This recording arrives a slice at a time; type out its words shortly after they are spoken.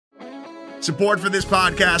Support for this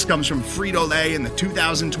podcast comes from Frito-Lay and the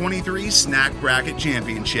 2023 Snack Bracket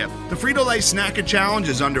Championship. The Frito-Lay Snack Challenge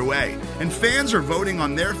is underway, and fans are voting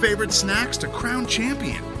on their favorite snacks to crown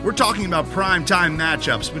champion. We're talking about prime-time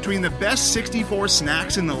matchups between the best 64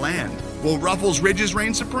 snacks in the land. Will Ruffles Ridges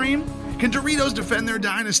reign supreme? Can Doritos defend their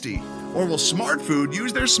dynasty? Or will Smart Food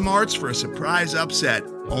use their smarts for a surprise upset?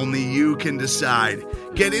 Only you can decide.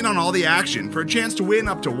 Get in on all the action for a chance to win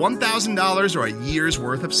up to $1,000 or a year's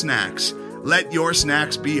worth of snacks. Let your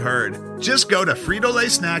snacks be heard. Just go to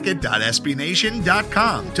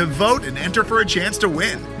fritolaysnacket.sbnation.com to vote and enter for a chance to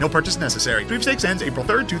win. No purchase necessary. Sweepstakes ends April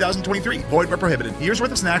 3rd, 2023. Void where prohibited. Year's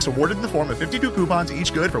worth of snacks awarded in the form of 52 coupons,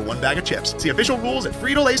 each good for one bag of chips. See official rules at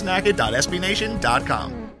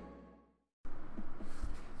fritolaysnacket.sbnation.com.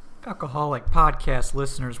 Falcoholic podcast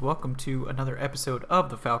listeners, welcome to another episode of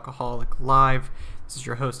the Falcoholic Live. This is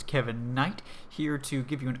your host, Kevin Knight, here to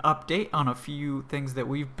give you an update on a few things that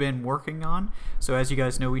we've been working on. So as you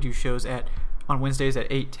guys know, we do shows on Wednesdays at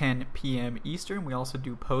 8:10 p.m. Eastern. We also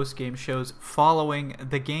do post-game shows following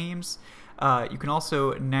the games. You can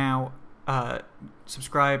also now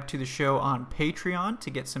subscribe to the show on Patreon to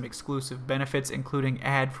get some exclusive benefits, including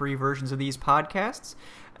ad-free versions of these podcasts.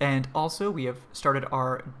 And also, we have started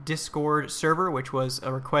our Discord server, which was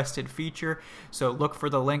a requested feature. So look for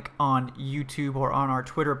the link on YouTube or on our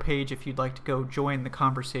Twitter page if you'd like to go join the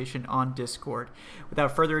conversation on Discord.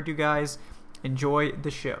 Without further ado, guys, enjoy the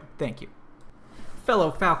show. Thank you.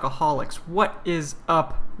 Fellow Falcoholics, what is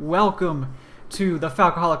up? Welcome to the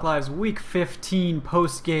Falcoholic Live's Week 15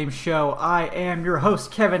 post-game show. I am your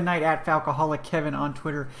host, Kevin Knight, at Falcoholic Kevin on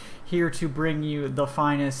Twitter, here to bring you the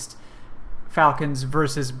finest Falcons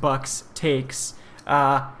versus Bucs takes.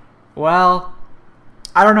 Well,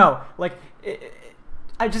 I don't know. I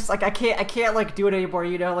can't do it anymore.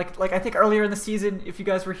 You know, like I think earlier in the season, if you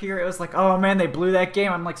guys were here, it was like, oh man, they blew that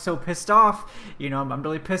game. I'm like so pissed off. You know, I'm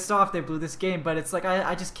really pissed off they blew this game. But it's like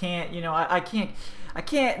I just can't. You know, I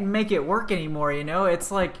can't make it work anymore. You know,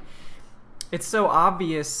 it's like it's so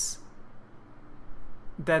obvious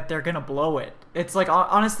that they're gonna blow it. It's like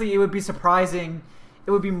honestly, it would be surprising. It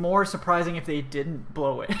would be more surprising if they didn't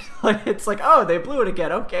blow it. Like it's like, oh, they blew it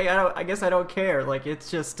again. Okay, I guess I don't care. Like it's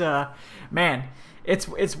just, man,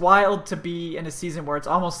 it's wild to be in a season where it's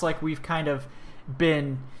almost like we've kind of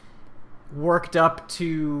been worked up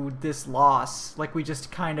to this loss. Like we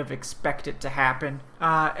just kind of expect it to happen.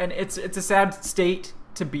 And it's a sad state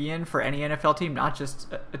to be in for any NFL team, not just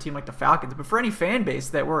a team like the Falcons, but for any fan base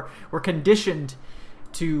that we're conditioned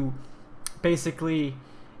to basically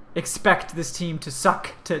expect this team to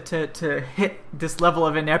suck, to hit this level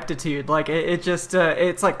of ineptitude. Like it just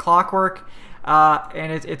it's like clockwork,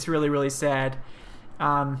 and it's really, really sad.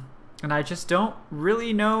 And I just don't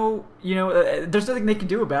really know. You know, there's nothing they can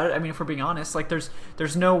do about it. I mean, if we're being honest, like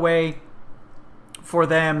there's no way for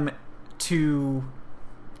them to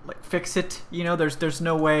like fix it. You know, there's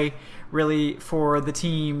no way really for the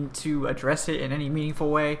team to address it in any meaningful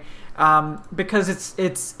way, because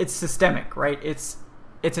it's systemic, right? It's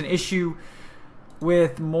an issue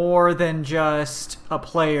with more than just a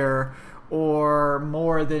player or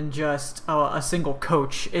more than just a single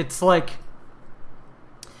coach. It's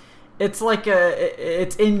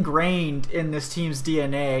ingrained in this team's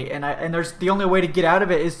DNA, and there's the only way to get out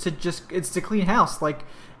of it is to clean house. Like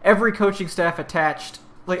every coaching staff attached,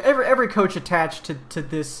 like every coach attached to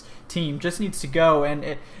this team just needs to go,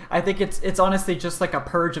 and I think it's honestly just like a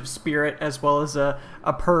purge of spirit as well as a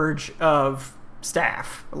purge of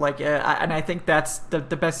staff. And I think that's the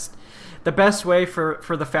best way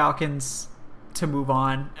for the Falcons to move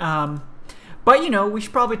on. But you know, we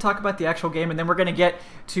should probably talk about the actual game, and then we're going to get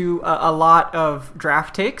to a lot of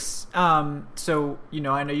draft takes. So you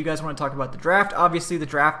know, I know you guys want to talk about the draft. Obviously, the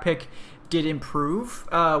draft pick did improve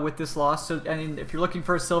with this loss. So I mean, if you're looking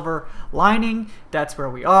for a silver lining, that's where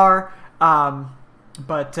we are.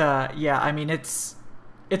 But yeah, I mean, it's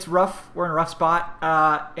rough. We're in a rough spot,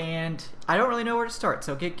 and I don't really know where to start.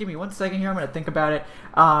 So give me 1 second here. I'm going to think about it.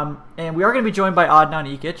 And we are going to be joined by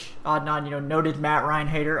Adnan Ikic. Adnan, you know, noted Matt Ryan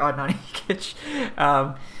hater, Adnan Ikic.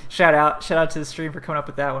 Shout out to the stream for coming up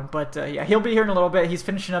with that one. But yeah, he'll be here in a little bit. He's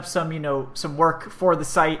finishing up some work for the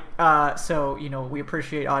site. So you know, we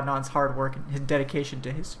appreciate Adnan's hard work and his dedication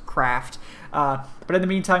to his craft. But in the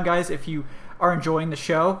meantime, guys, if you are enjoying the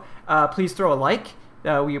show, please throw a like.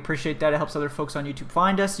 We appreciate that. It helps other folks on YouTube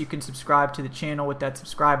find us. You can subscribe to the channel with that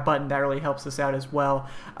subscribe button. That really helps us out as well.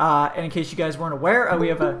 And in case you guys weren't aware, we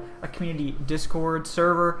have a community Discord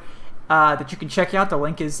server that you can check out. The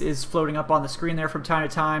link is floating up on the screen there from time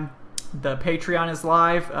to time. The Patreon is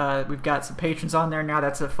live. We've got some patrons on there now.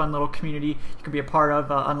 That's a fun little community you can be a part of.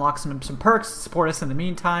 Unlock some perks, support us in the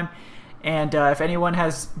meantime. And if anyone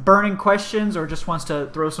has burning questions or just wants to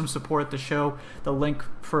throw some support at the show, the link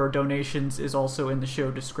for donations is also in the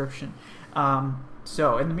show description.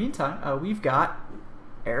 So in the meantime, we've got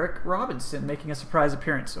Eric Robinson making a surprise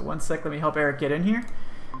appearance. So one sec, let me help Eric get in here.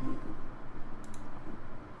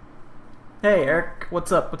 Hey, Eric,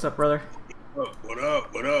 what's up? What's up, brother? What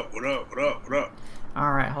up?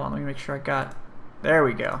 All right, hold on. Let me make sure I got... There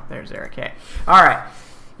we go. There's Eric. Hey. All right.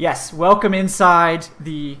 Yes, welcome inside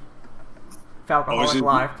the Falcoholic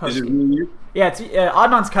Live postgame. Yeah, it's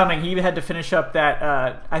Adnan's coming. He had to finish up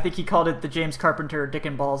that, I think he called it the James Carpenter Dick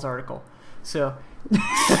and Balls article. So...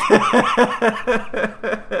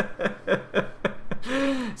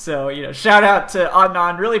 So, shout out to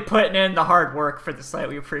Adnan, really putting in the hard work for the site.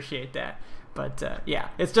 We appreciate that. But, yeah,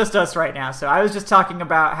 it's just us right now. So I was just talking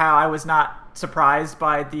about how I was not surprised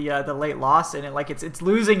by the late loss, and it's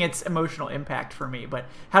losing its emotional impact for me. But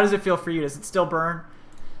how does it feel for you? Does it still burn?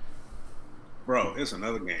 Bro, it's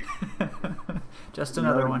another game. Just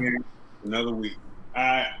another one. Game, another week.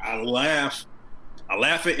 I laugh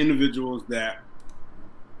at individuals that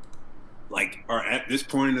are at this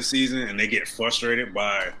point in the season and they get frustrated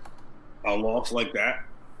by a loss like that.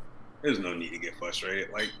 There's no need to get frustrated.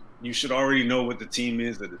 You should already know what the team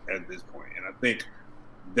is at this point. And I think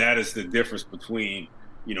that is the difference between,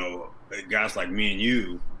 guys like me and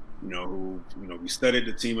you, who, we studied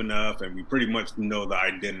the team enough and we pretty much know the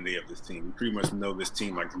identity of this team. We pretty much know this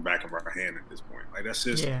team like the back of our hand at this point. That's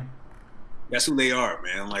just, that's who they are,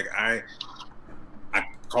 man. I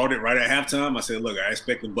called it right at halftime. I said, look, I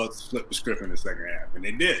expect the Bucs to flip the script in the second half. And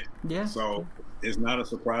they did. Yeah. So it's not a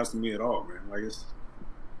surprise to me at all, man.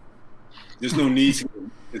 There's no need to.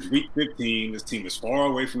 It's week 15. This team is far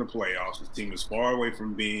away from the playoffs. This team is far away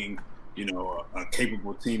from being, a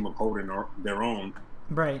capable team of holding their own.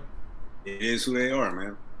 Right. It is who they are,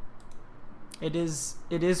 man. It is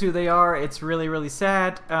who they are. It's really, really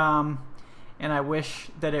sad. And I wish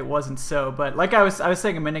that it wasn't so. But like I was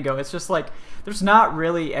saying a minute ago, it's just there's not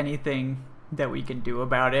really anything that we can do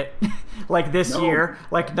about it. This year,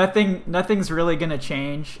 nothing's really gonna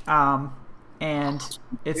change. And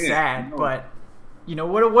it's sad, but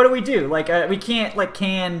what do we do? We can't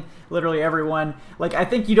can literally everyone. I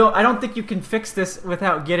don't think you can fix this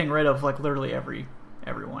without getting rid of literally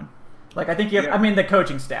everyone. I think you have, I mean the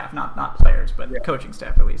coaching staff, not players, but the coaching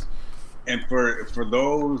staff at least. And for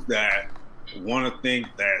those that want to think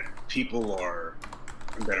that people are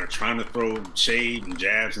trying to throw shade and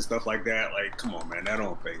jabs and stuff like that, come on, man, that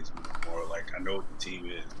don't faze me anymore. I know what the team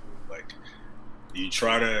is. You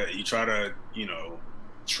try to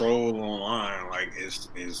troll online,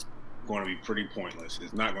 is going to be pretty pointless.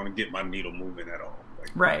 It's not going to get my needle moving at all.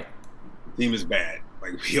 Right. The team is bad.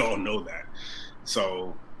 We all know that.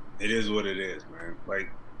 So it is what it is, man.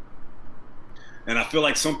 And I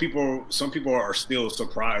feel some people are still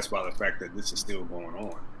surprised by the fact that this is still going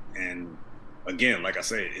on. And again, like I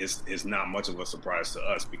say, it's not much of a surprise to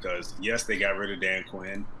us because yes, they got rid of Dan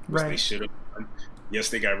Quinn, which they should have done. Yes,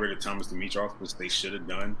 they got rid of Thomas Dimitroff, which they should have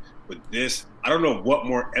done. But this, I don't know what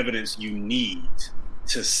more evidence you need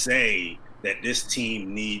to say that this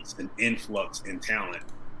team needs an influx in talent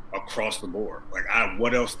across the board.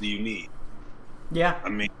 What else do you need? Yeah. I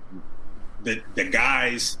mean, the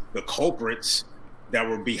guys, the culprits that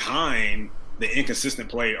were behind the inconsistent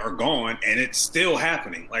play are gone, and it's still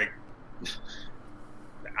happening.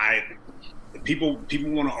 People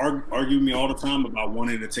want to argue with me all the time about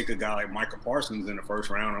wanting to take a guy like Micah Parsons in the first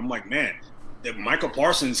round. I'm like, man, that Micah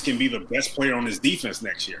Parsons can be the best player on this defense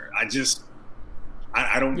next year.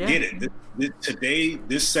 I don't get it. Today,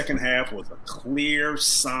 this second half was a clear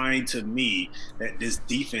sign to me that this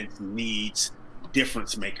defense needs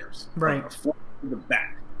difference makers. Right. From the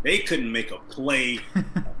back. They couldn't make a play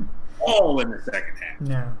all in the second half.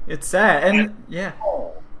 No. It's sad. And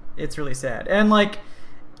it's really sad. And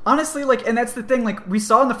honestly, and that's the thing, we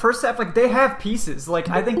saw in the first half, they have pieces.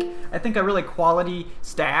 I think a really quality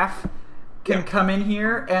staff can come in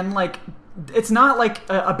here and it's not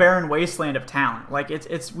a barren wasteland of talent.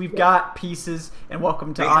 We've got pieces, and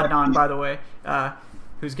welcome to Adnan, by the way,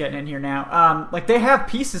 who's getting in here now. They have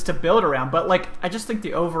pieces to build around, but I just think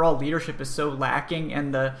the overall leadership is so lacking,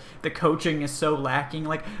 and the coaching is so lacking.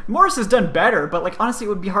 Morris has done better, but honestly, it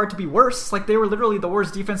would be hard to be worse. They were literally the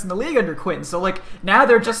worst defense in the league under Quinn. So now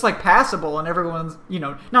they're just passable, and everyone's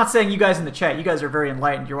not saying you guys in the chat, you guys are very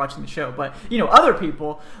enlightened, you're watching the show, but other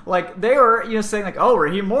people they were saying oh,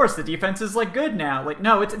 Raheem Morris, the defense is good now.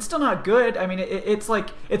 No, it's still not good. I mean, it's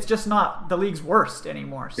it's just not the league's worst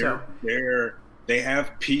anymore. So they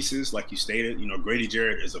have pieces, like you stated. Grady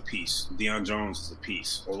Jarrett is a piece. Deion Jones is a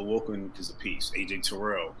piece. Olawokun is a piece. AJ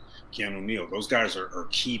Terrell, Keanu Neal. Those guys are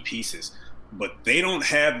key pieces. But they don't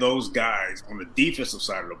have those guys on the defensive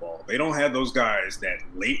side of the ball. They don't have those guys that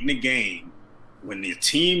late in the game, when the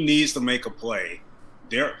team needs to make a play,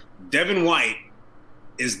 Devin White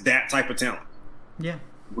is that type of talent. Yeah.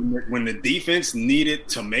 When the defense needed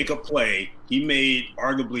to make a play, he made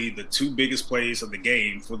arguably the two biggest plays of the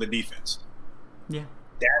game for the defense. Yeah.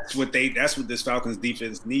 That's what this Falcons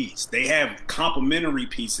defense needs. They have complementary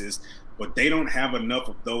pieces, but they don't have enough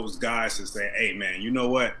of those guys to say, hey man, you know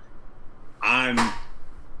what? I'm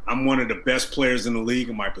one of the best players in the league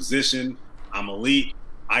in my position. I'm elite.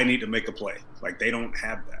 I need to make a play. Like, they don't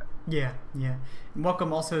have that. Yeah. And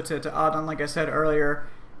welcome also to Adnan. Like I said earlier,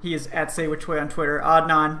 he is at Say Which Way on Twitter.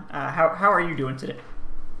 Adnan, how are you doing today?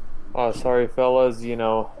 Oh, sorry, fellas.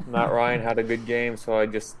 Matt Ryan had a good game, so I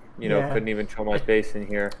just, couldn't even show my face in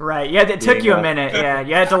here. Right. Yeah, it took you a minute. Yeah,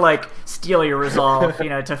 you had to, steel your resolve,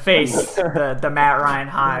 to face the Matt Ryan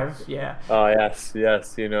hive. Yeah. Oh, yes.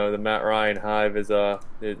 The Matt Ryan hive is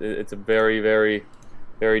it's a very, very,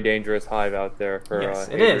 very dangerous hive out there for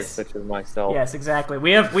haters such as myself. Yes, exactly.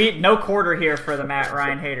 We no quarter here for the Matt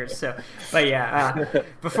Ryan haters. So, but yeah,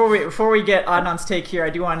 before we get Adnan's take here,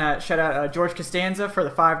 I do want to shout out George Costanza for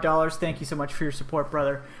the $5. Thank you so much for your support,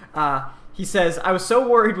 brother. He says, I was so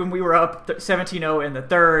worried when we were up 17-0 in the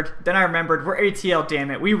third. Then I remembered we're ATL, damn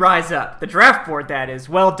it. We rise up. The draft board, that is.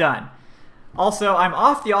 Well done. Also, I'm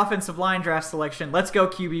off the offensive line draft selection. Let's go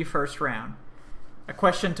QB first round. A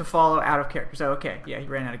question to follow out of characters. Oh, okay. Yeah, he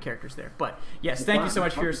ran out of characters there. But, yes, thank you so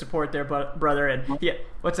much for your support there, brother. And, yeah,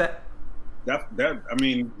 what's that?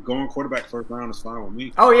 Going quarterback first round is fine with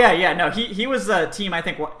me. Oh, yeah. No, he was a team, I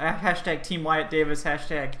think, hashtag Team Wyatt Davis,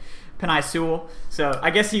 hashtag Penei Sewell. So I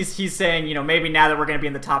guess he's saying, maybe now that we're going to be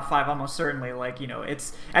in the top 5, almost certainly,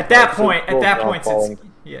 it's at that point,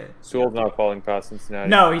 Sewell's not falling past Cincinnati.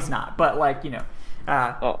 No, he's not. But,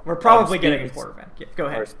 we're probably getting a quarterback. Yeah, go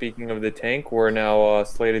ahead. Speaking of the tank, we're now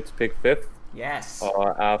slated to pick 5th. Yes.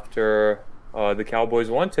 After the Cowboys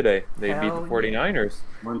won today. They beat the 49ers.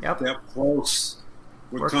 One step close.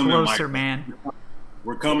 We're coming, closer, Micah. Man.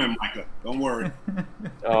 We're coming, Micah. Don't worry.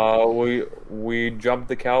 We jumped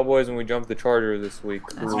the Cowboys and we jumped the Chargers this week.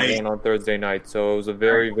 We won on Thursday night, so it was a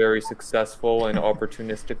very, very successful and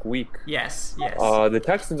opportunistic week. Yes. The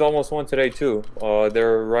Texans almost won today too.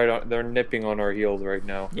 They're nipping on our heels right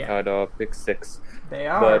now. Yeah. At pick 6. They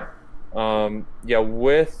are. But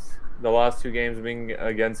with the last 2 games being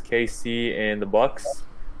against KC and the Bucs,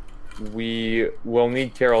 we will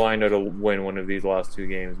need Carolina to win one of these last 2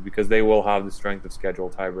 games because they will have the strength of schedule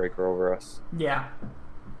tiebreaker over us. Yeah,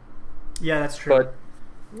 that's true. But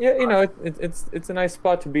it's a nice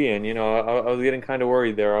spot to be in. I was getting kind of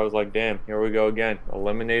worried there. I was like, damn, here we go again,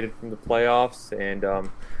 eliminated from the playoffs, and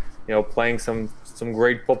playing some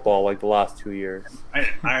great football like the last 2 years.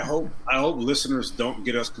 I hope listeners don't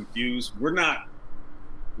get us confused. We're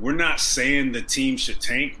not saying the team should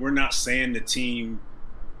tank. We're not saying the team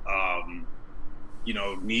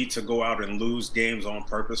need to go out and lose games on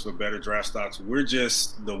purpose for better draft stocks. We're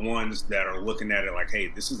just the ones that are looking at it like,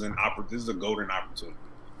 hey, this is a golden opportunity.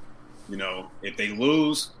 If they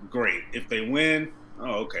lose, great. If they win,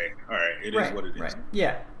 okay, all right, it is what it is. Right.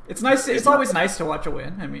 Yeah, it's nice. It's always nice to watch a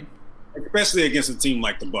win. I mean, especially against a team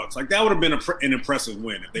like the Bucs. Like, that would have been an impressive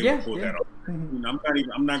win if they would have pulled that off. Mm-hmm.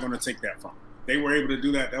 I'm not going to take that from them. If they were able to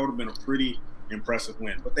do that, that would have been a pretty impressive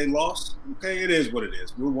win. But they lost. Okay, it is what it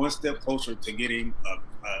is. We're one step closer to getting an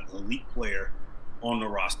elite player on the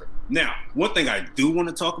roster. Now, one thing I do want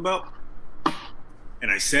to talk about, and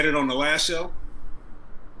I said it on the last show,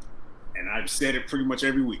 and I've said it pretty much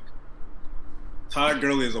every week, Todd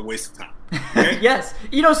Gurley is a waste of time. Okay? Yes.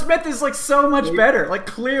 Smith is so much better,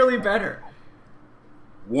 clearly better.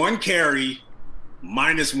 1 carry,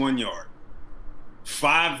 -1 yard.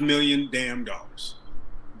 $5 million damn dollars.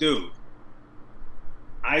 Dude,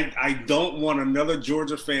 I don't want another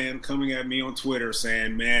Georgia fan coming at me on Twitter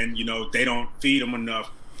saying, man, they don't feed him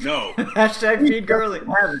enough. No. Hashtag feed Gurley.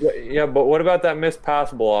 Yeah, but what about that missed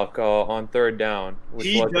pass block on 3rd down,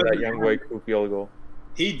 which led to that Younghoe field goal?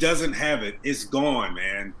 He doesn't have it. It's gone,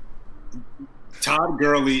 man. Todd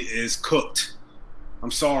Gurley is cooked.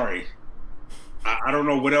 I'm sorry. I don't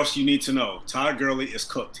know what else you need to know. Todd Gurley is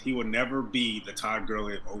cooked. He will never be the Todd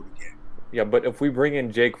Gurley of old again. Yeah, but if we bring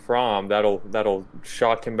in Jake Fromm, that'll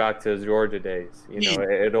shock him back to his Georgia days.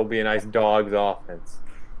 It'll be a nice Dogs offense.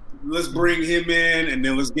 Let's bring him in, and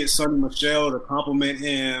then let's get Sonny Michel to compliment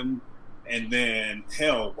him. And then,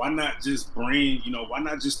 hell, why not just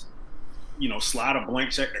slide a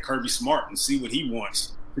blank check to Kirby Smart and see what he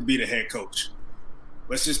wants to be the head coach?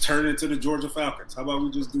 Let's just turn it to the Georgia Falcons. How about we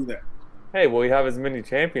just do that? Hey, will he have as many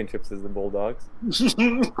championships as the Bulldogs?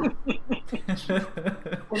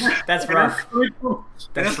 That's rough.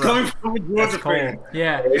 That's coming from a Georgia fan.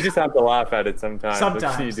 Yeah. We just have to laugh at it sometimes.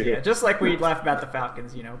 Sometimes, yeah. Just like we laugh about the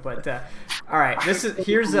Falcons, But all right,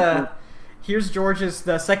 here's George's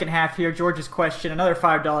the second half here. George's question, another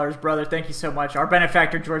 $5, brother. Thank you so much. Our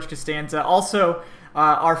benefactor, George Costanza, also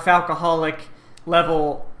our Falcoholic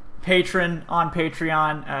level patron on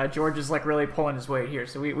Patreon. George is like really pulling his weight here,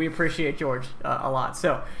 so we appreciate George a lot.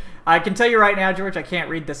 So I can tell you right now, George, I can't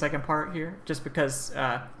read the second part here just because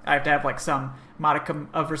I have to have like some modicum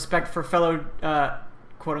of respect for fellow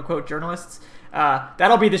quote unquote journalists.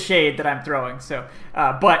 That'll be the shade that I'm throwing. So,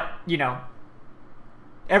 but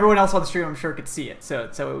everyone else on the stream, I'm sure, could see it, so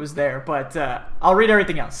it was there. But I'll read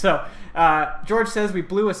everything else. So George says we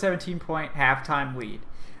blew a 17-point halftime lead.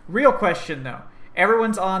 Real question though.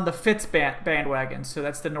 Everyone's on the Fitz bandwagon, so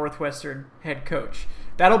that's the Northwestern head coach.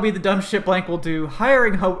 That'll be the dumb shit Blank will do,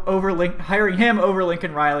 hiring him over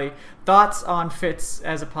Lincoln Riley. Thoughts on Fitz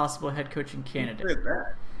as a possible head coaching candidate?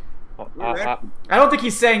 I don't think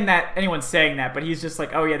he's saying that anyone's saying that, but he's just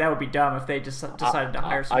like, oh yeah, that would be dumb if they just decided to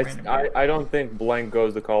hire some random guy. I don't think Blank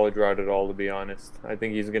goes the college route at all, to be honest. I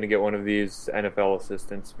think he's going to get one of these NFL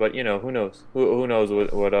assistants, but who knows? Who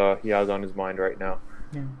knows what he has on his mind right now?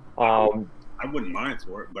 Yeah. I wouldn't mind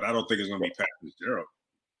for it, but I don't think it's going to be Pat Fitzgerald.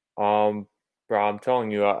 Bro, I'm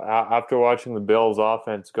telling you, after watching the Bills'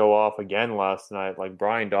 offense go off again last night, like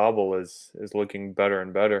Brian Daboll is looking better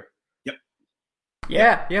and better. Yep.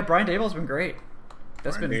 Yeah. Brian Daboll's been great.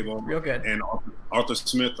 That's Brian been Daboll real good. And Arthur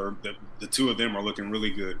Smith, or the two of them are looking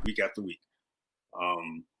really good week after week.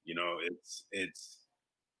 I'm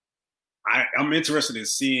interested in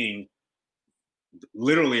seeing.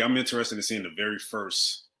 Literally, I'm interested in seeing the very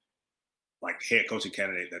first head coaching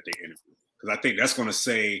candidate that they interview, because I think that's going to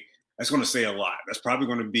say a lot. That's probably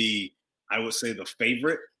going to be, I would say, the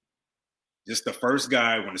favorite, just the first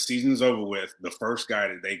guy when the season's over with, the first guy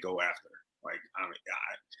that they go after.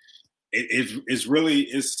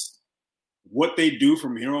 It's what they do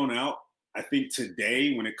from here on out. I think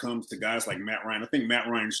today, when it comes to guys like Matt Ryan, I think Matt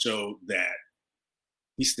Ryan showed that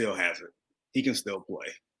he still has it. He can still play.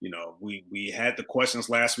 We had the questions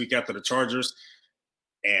last week after the Chargers.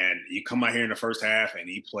 And you come out here in the first half, and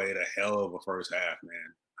he played a hell of a first half,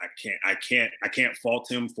 man. I can't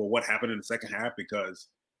fault him for what happened in the second half, because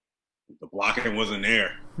the blocking wasn't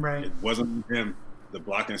there. Right. It wasn't him. The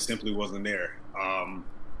blocking simply wasn't there.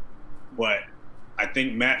 But I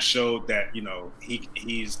think Matt showed that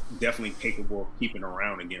he's definitely capable of keeping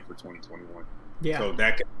around again for 2021. Yeah. So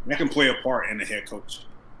that can play a part in the head coach.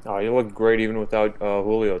 Oh, he looked great even without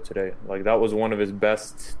Julio today. Like, that was one of his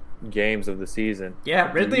best games of the season.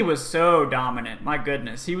 Yeah, Ridley was so dominant. My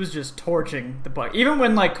goodness, he was just torching the Bucs. Even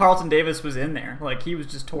when Carlton Davis was in there, he was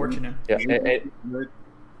just torching him. Yeah,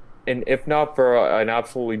 and if not for an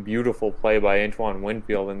absolutely beautiful play by Antoine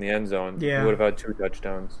Winfield in the end zone, he would have had 2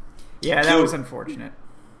 touchdowns. Yeah, that was unfortunate.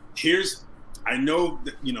 I know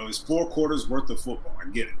that it's 4 quarters worth of football. I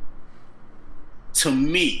get it. To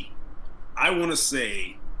me, I want to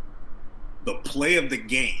say the play of the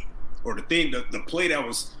game, or the play that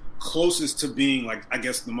was closest to being, I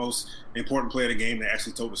guess, the most important play of the game that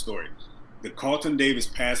actually told the story. The Carlton Davis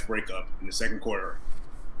pass breakup in the second quarter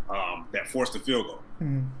that forced the field goal.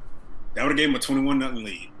 Mm-hmm. That would have gave them a 21-0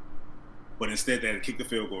 lead. But instead, they had to kick the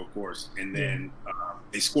field goal, of course. And then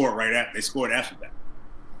they scored They scored after that.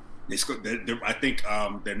 They scored. I think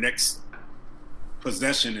their next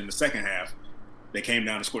possession in the second half, they came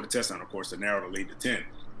down and scored a touchdown, of course, to narrow the lead to 10.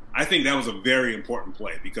 I think that was a very important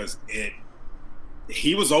play, because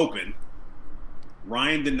he was open.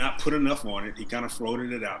 Ryan did not put enough on it. He kind of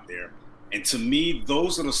floated it out there. And to me,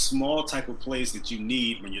 those are the small type of plays that you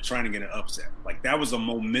need when you're trying to get an upset. That was a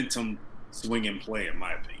momentum swinging play, in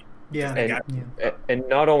my opinion. Yeah. And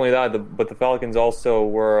not only that, but the Falcons also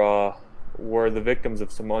were the victims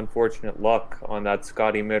of some unfortunate luck on that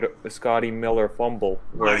Scotty Miller fumble,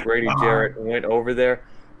 where Grady Jarrett went over there,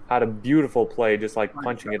 had a beautiful play, just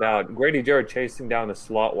punching it out. Grady Jarrett chasing down the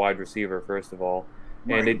slot wide receiver, first of all.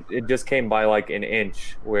 And it just came by an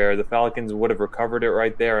inch, where the Falcons would have recovered it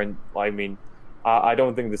right there. And I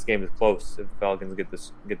don't think this game is close if the Falcons get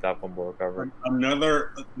that fumble recovered.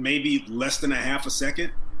 Another maybe less than a half a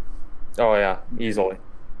second. Oh yeah, easily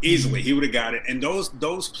he would have got it. And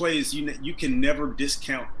those plays, you can never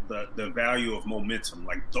discount the value of momentum.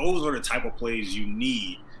 Those are the type of plays you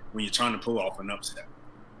need when you're trying to pull off an upset.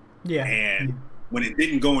 Yeah. And when it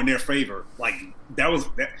didn't go in their favor,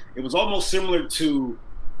 it was almost similar to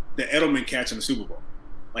the Edelman catch in the Super Bowl.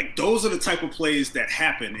 Like, those are the type of plays that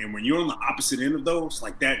happen. And when you're on the opposite end of those,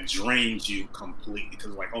 like, that drains you completely.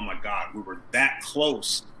 Because, like, oh, my God, we were that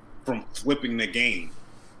close from flipping the game.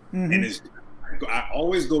 Mm-hmm. And I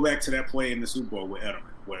always go back to that play in the Super Bowl with Edelman,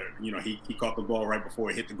 where, you know, he caught the ball right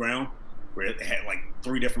before it hit the ground, where it had, like,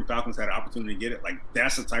 3 different Falcons had an opportunity to get it. Like,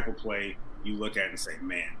 that's the type of play you look at and say,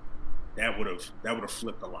 man, that would have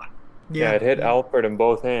flipped a lot. Yeah, it hit Alford in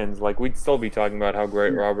both hands. Like, we'd still be talking about how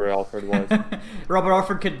great Robert Alford was. Robert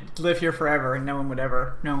Alford could live here forever, and no one would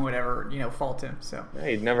ever, fault him. So yeah,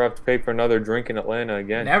 he'd never have to pay for another drink in Atlanta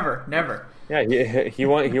again. Never. Yeah, he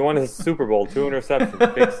won his Super Bowl, 2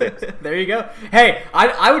 interceptions, big 6. There you go. Hey,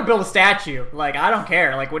 I would build a statue. Like, I don't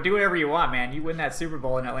care. Like, do whatever you want, man. You win that Super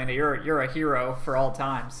Bowl in Atlanta, you're a hero for all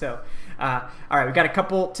time. So, all right, we got a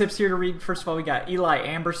couple tips here to read. First of all, we got Eli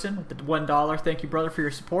Amberson with the $1. Thank you, brother, for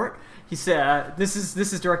your support. He said, this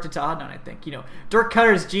is directed to Adnan, I think. You know, Dirk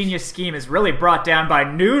Cutter's genius scheme is really brought down by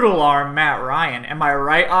noodle arm Matt Ryan. Am I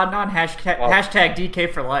right, Adnan? Hashtag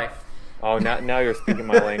DK for life. Oh, now you're speaking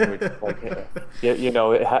my language. Like,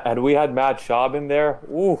 had we had Matt Schaub in there,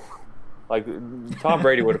 like, Tom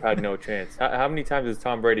Brady would have had no chance. How many times has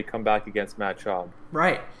Tom Brady come back against Matt Schaub?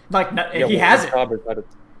 Right. Like, he hasn't.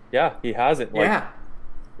 He hasn't. Like, yeah.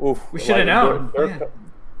 We should have known.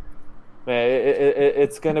 Man,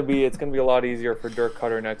 it's gonna be a lot easier for Dirk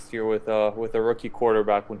Cutter next year with a rookie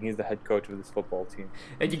quarterback when he's the head coach of this football team.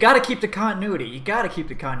 And you got to keep the continuity.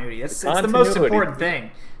 It's the most important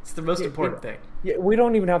thing. It's the most important thing. Yeah, we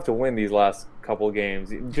don't even have to win these last couple of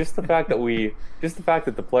games. Just the fact that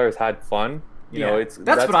the players had fun. That's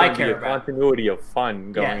what I care about. Continuity of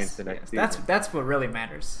fun going into next season. That's what really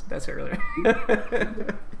matters. That's what really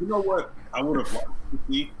matters. You know what I would have liked to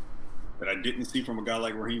see that I didn't see from a guy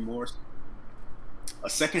like Raheem Morris? A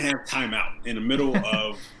second half timeout in the middle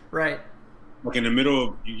of right. Like, in the middle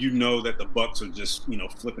of, that the Bucs are just,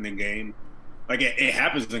 flipping the game. Like, it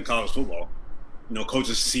happens in college football.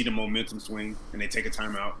 Coaches see the momentum swing and they take a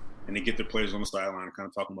timeout and they get their players on the sideline and kind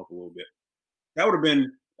of talk them up a little bit. That would have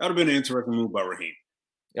been an interesting move by Raheem.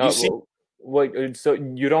 So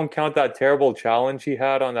you don't count that terrible challenge he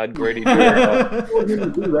had on that Grady Jarrett? What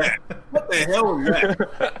the hell was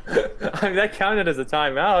that? I mean, that counted as a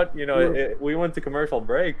timeout. We went to commercial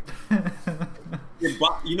break.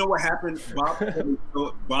 You know what happened?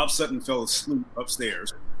 Bob Sutton fell asleep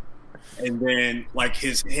upstairs, and then, like,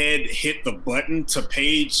 his head hit the button to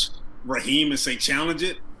page Raheem and say challenge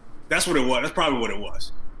it. That's what it was. That's probably what it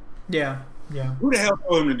was. Yeah. Who the hell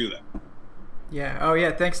told him to do that? Yeah. Oh,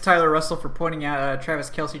 yeah. Thanks, Tyler Russell, for pointing out Travis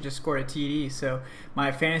Kelce just scored a TD, so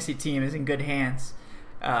my fantasy team is in good hands.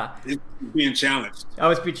 It's being challenged.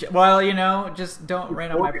 Oh, just don't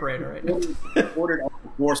rain on my parade, right? They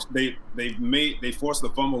forced the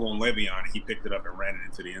fumble on Le'Veon, and he picked it up and ran it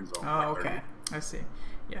into the end zone. Oh, okay. I see.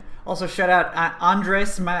 Yeah. Also, shout out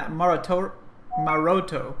Andres Maroto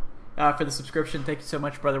for the subscription. Thank you so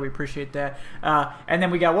much, brother. We appreciate that. And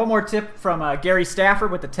then we got one more tip from Gary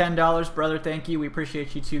Stafford with the $10. Brother, thank you. We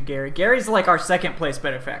appreciate you too, Gary. Gary's like our second place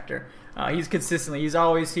benefactor. He's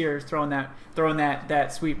always here throwing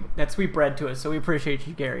that sweet bread to us. So we appreciate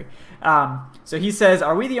you, Gary. So he says,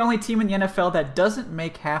 are we the only team in the NFL that doesn't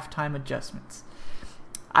make halftime adjustments?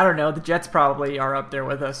 I don't know. The Jets probably are up there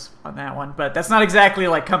with us on that one, but that's not exactly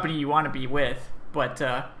like company you want to be with. But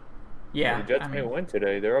yeah, the Jets may win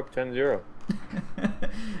today. They're up 10-0.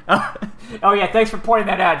 Oh yeah, thanks for pointing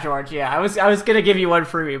that out, George. Yeah, I was gonna give you one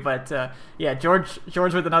freebie, but yeah, George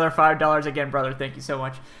with another $5 again, brother. Thank you so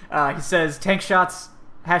much. He says tank shots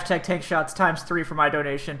 #tankshots ×3 for my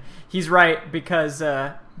donation. He's right because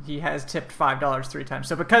he has tipped $5 3 times.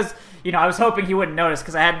 So because I was hoping he wouldn't notice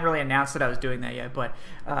because I hadn't really announced that I was doing that yet. But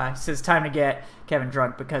he says time to get Kevin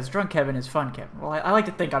drunk because drunk Kevin is fun, Kevin. Well, I like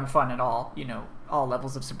to think I'm fun at all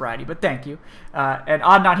levels of sobriety, but thank you. And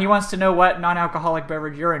Adnan, he wants to know what non-alcoholic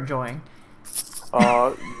beverage you're enjoying.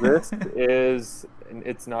 This is,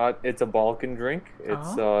 it's a Balkan drink.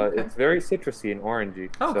 It's very citrusy and orangey.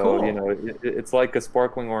 Oh, so, cool. It's like a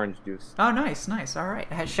sparkling orange juice. Oh, nice. All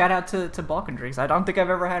right. Shout out to Balkan drinks. I don't think I've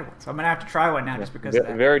ever had one, so I'm going to have to try one now just because of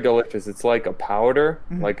that. Very delicious. It's like a powder,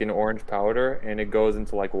 like an orange powder, and it goes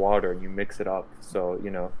into like water, and you mix it up. So,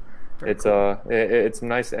 it's cool. It's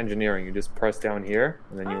nice engineering. You just press down here,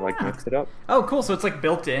 and then you mix it up. Oh, cool. So it's like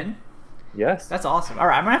built in? Yes. That's awesome. All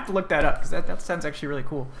right, I'm going to have to look that up because that sounds actually really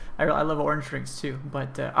cool. I love orange drinks too.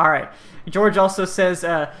 But all right. George also says,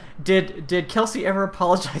 did Kelce ever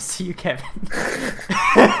apologize to you, Kevin?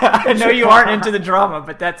 I know you aren't into the drama,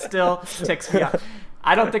 but that still ticks me off.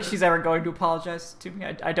 I don't think she's ever going to apologize to me.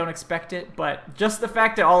 I don't expect it, but just the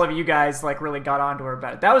fact that all of you guys like really got onto her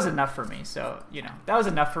about it, that was enough for me. So that was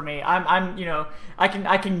enough for me. I'm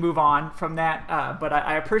I can move on from that. But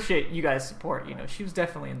I appreciate you guys' support. She was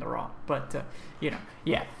definitely in the wrong, but yeah.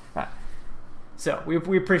 So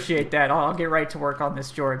we appreciate that. I'll get right to work on this,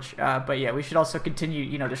 George. But yeah, we should also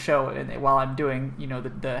continue the show while I'm doing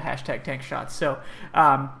the hashtag tank shots. So.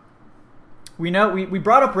 We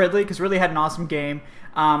brought up Ridley because Ridley had an awesome game.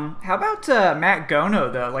 How about Matt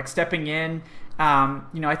Gono, though, like stepping in?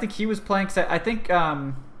 I think he was playing because I think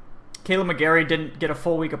Caleb McGarry didn't get a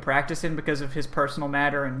full week of practice in because of his personal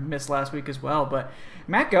matter and missed last week as well. But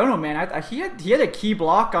Matt Gono, man, he had a key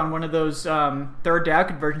block on one of those third down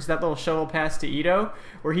conversions, that little shuttle pass to Ito,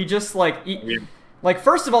 where he just Like,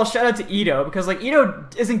 first of all, shout out to Ito, because, Ito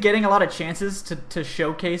isn't getting a lot of chances to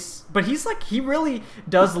showcase, but he really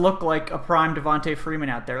does look like a prime Devontae Freeman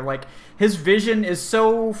out there. Like, his vision is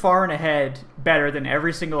so far and ahead better than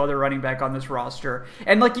every single other running back on this roster.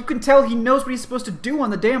 And, you can tell he knows what he's supposed to do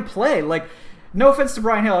on the damn play. No offense to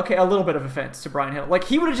Brian Hill. Okay, a little bit of offense to Brian Hill.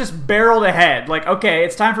 He would have just barreled ahead. Okay,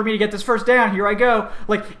 it's time for me to get this first down. Here I go.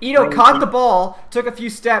 Ito caught the ball, took a few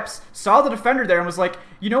steps, saw the defender there, and was like,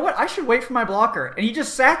 you know what? I should wait for my blocker. And he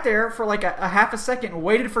just sat there for a half a second and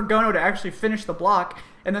waited for Gono to actually finish the block,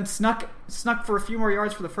 and then snuck for a few more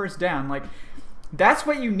yards for the first down. That's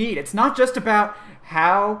what you need. It's not just about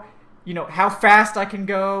how fast I can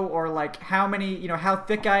go, or how many, how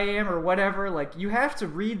thick I am, or whatever. You have to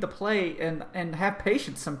read the play and have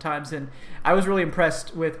patience sometimes. And I was really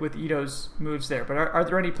impressed with Ito's moves there. But are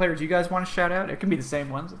there any players you guys want to shout out? It can be the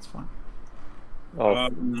same ones. It's fine.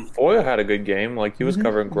 Foye had a good game. He was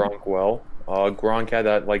covering Gronk well. Gronk had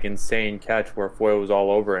that insane catch where Foye was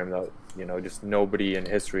all over him. That just nobody in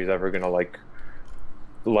history is ever gonna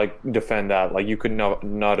defend that. You could not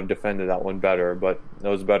have defended that one better, but it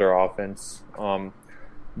was better offense.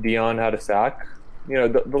 Dion had a sack.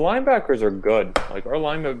 The linebackers are good. Our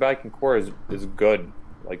linebacking core is good.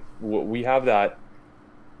 We have that.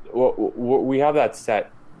 We have that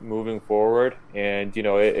set moving forward, and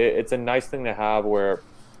it's a nice thing to have where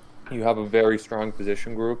you have a very strong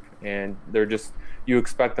position group, and you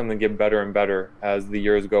expect them to get better and better as the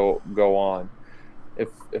years go on.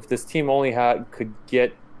 If this team only could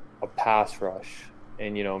get a pass rush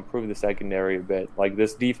and improve the secondary a bit,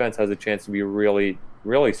 this defense has a chance to be really,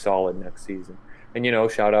 really solid next season. And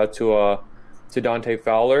shout out to Dante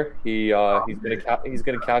Fowler. He's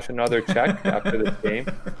gonna cash another check after this game.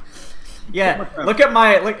 Yeah,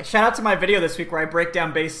 shout out to my video this week where I break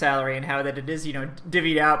down base salary and how that it is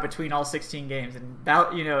divvied out between all 16 games, and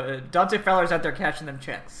Dante Fowler's out there cashing them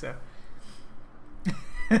checks. So.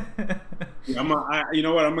 He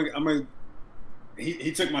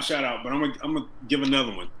took my shout out, but I'm gonna give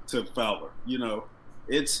another one to Fowler.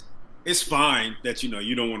 It's fine that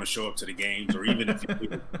you don't want to show up to the games, or even if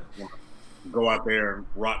you want to go out there and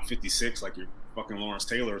rock 56 like you're fucking Lawrence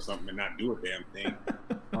Taylor or something and not do a damn thing.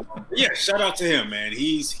 Yeah, shout out to him, man.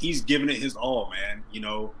 He's giving it his all, man.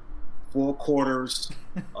 4 quarters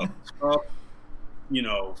of tough,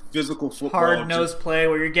 physical football. Hard-nosed play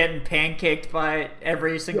where you're getting pancaked by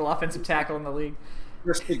every single offensive tackle in the league.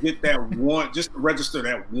 Just to get that one, just to register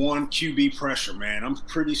that one QB pressure, man. I'm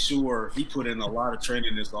pretty sure he put in a lot of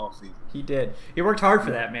training this offseason. He did. He worked hard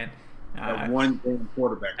for that, man. That one damn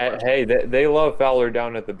quarterback pressure. Hey, they love Fowler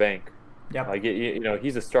down at the bank. Yep.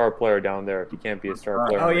 He's a star player down there. If he can't be a star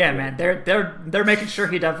player. Oh yeah, man. They're making sure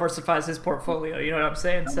he diversifies his portfolio. You know what I'm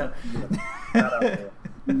saying? So.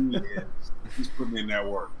 He's putting in that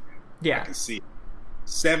work. Yeah. I can see it.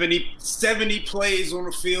 70 plays on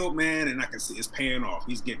the field, man, and I can see it's paying off.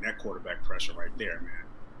 He's getting that quarterback pressure right there, man.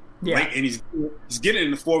 Yeah. And he's getting it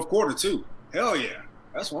in the fourth quarter too. Hell yeah.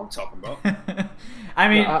 That's what I'm talking about. I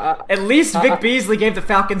mean, at least Vic Beasley gave the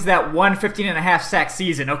Falcons that 15.5 sack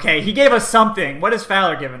season, okay? He gave us something. What has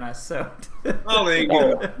Fowler given us? So. Oh, they ain't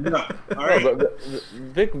good. No. All right. No, but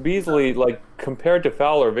Vic Beasley, compared to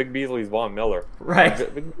Fowler, Vic Beasley's Von Miller. Right.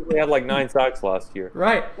 Vic Beasley had 9 sacks last year.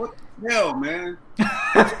 Right. What the hell, man?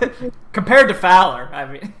 Compared to Fowler,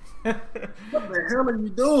 I mean. What the hell are you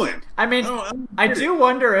doing? I mean, I do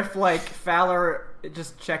wonder if Fowler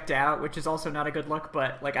just checked out, which is also not a good look.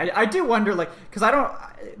 But I do wonder, because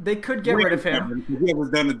they could get rid of him. He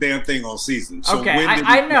hasn't done the damn thing all season. So okay,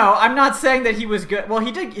 I know. I'm not saying that he was good. Well,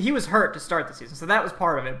 he did. He was hurt to start the season, so that was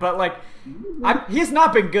part of it. But he's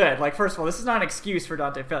not been good. First of all, this is not an excuse for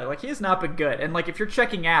Dante Fowler. He has not been good. And if you're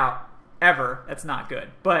checking out ever, that's not good.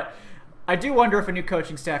 But I do wonder if a new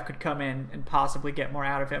coaching staff could come in and possibly get more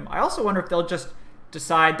out of him. I also wonder if they'll just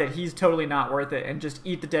decide that he's totally not worth it and just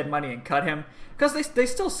eat the dead money and cut him, because they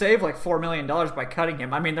still save like $4 million by cutting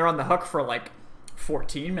him. I mean, they're on the hook for like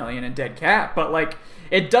 $14 million in dead cap, but like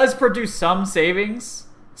it does produce some savings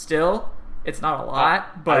still. It's not a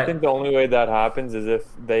lot, but I think the only way that happens is if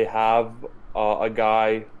they have a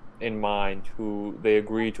guy in mind who they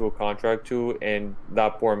agree to a contract to, and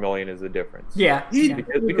that $4 million is the difference. Yeah.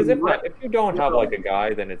 Because if you don't have like a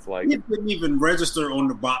guy, then it's like he didn't even register on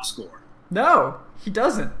the box score. No, he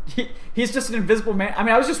doesn't. He's just an invisible man. I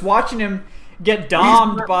mean, I was just watching him get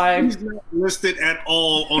domed by. He's not listed at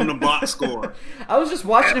all on the box score. I was just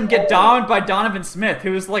watching him get domed by Donovan Smith,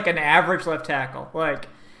 who is like an average left tackle, like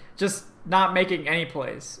just not making any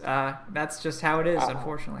plays. That's just how it is,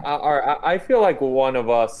 unfortunately. I feel like one of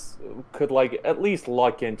us could like at least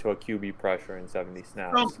luck into a QB pressure in 70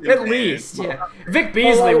 snaps. At least, yeah. Vic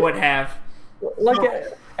Beasley would have. Like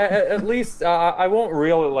at least I won't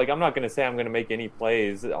really like. I'm not going to say I'm going to make any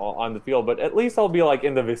plays on the field, but at least I'll be like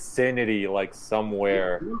in the vicinity, like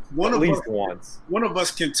somewhere. Once. One of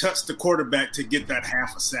us can touch the quarterback to get that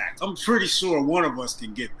half a sack. I'm pretty sure one of us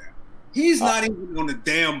can get that. He's not even on the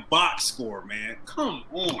damn box score, man. Come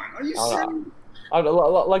on, are you serious?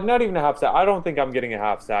 Like not even a half sack. I don't think I'm getting a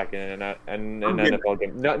half sack in an NFL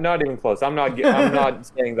game. Not even close. I'm not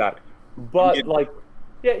saying that. But like.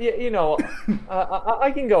 Yeah, you know,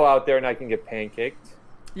 I can go out there and I can get pancaked.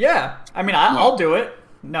 Yeah, I mean, I'll do it.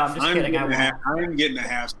 No, I'm just kidding. I'm getting a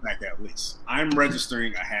half sack at least. I'm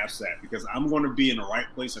registering a half sack because I'm going to be in the right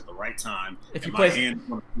place at the right time. And my hand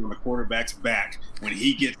on the quarterback's back when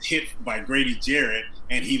he gets hit by Grady Jarrett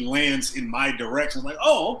and he lands in my direction. I'm like,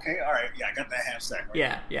 oh, okay, all right, yeah, I got that half sack.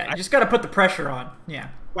 Right yeah. You just got to put the pressure on. Yeah.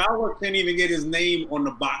 Fowler can't even get his name on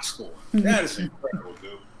the box score. That is incredible,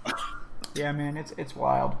 dude. Yeah, man, it's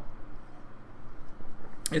wild.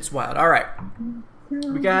 It's wild. All right.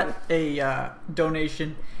 We got a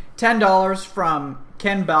donation, $10 from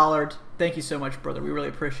Ken Ballard. Thank you so much, brother. We really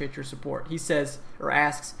appreciate your support. He says, or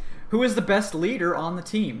asks, who is the best leader on the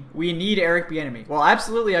team? We need Eric Bieniemy. Well,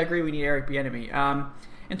 absolutely, I agree we need Eric Bieniemy.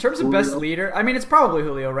 In terms of best leader, I mean, it's probably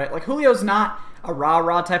Julio, right? Like, Julio's not a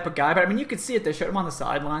rah-rah type of guy, but, I mean, you could see it. They showed him on the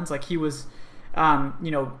sidelines. Like, he was...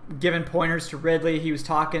 giving pointers to Ridley. He was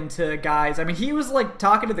talking to guys. I mean, he was like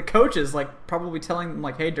talking to the coaches, like probably telling them,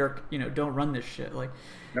 like, "Hey, Dirk, don't run this shit." Like,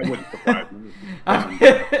 that wouldn't surprise me.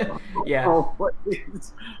 Yeah.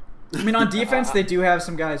 I mean, on defense, they do have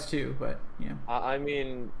some guys too, but yeah. I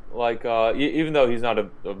mean, like, even though he's not a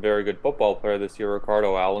very good football player this year,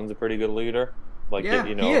 Ricardo Allen's a pretty good leader. Like, yeah,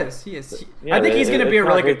 he is. I think he's going to be a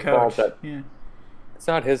really good coach. Yeah. It's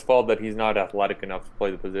not his fault that he's not athletic enough to play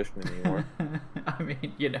the position anymore. I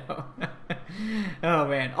mean, Oh,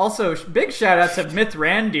 man. Also, big shout-out to Myth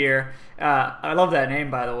Randir. I love that name,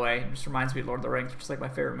 by the way. It just reminds me of Lord of the Rings, which is like my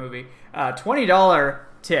favorite movie. $20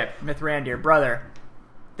 tip, Myth Randir. Brother,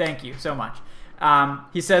 thank you so much.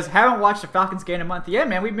 He says, haven't watched a Falcons game in a month. Yeah,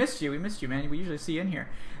 man, we missed you, man. We usually see you in here.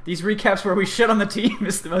 These recaps where we shit on the team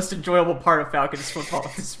is the most enjoyable part of Falcons football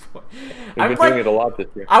at this point. We've been doing it a lot this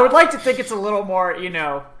year. I would like to think it's a little more,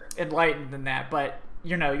 enlightened than that, but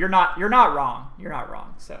you're not wrong. You're not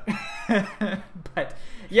wrong. So, but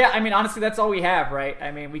yeah, I mean, honestly, that's all we have, right?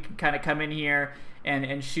 I mean, we can kind of come in here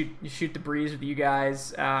and shoot the breeze with you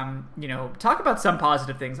guys. Talk about some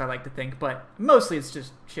positive things. I like to think, but mostly it's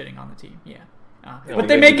just shitting on the team. Yeah. But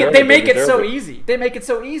they make it so easy. They make it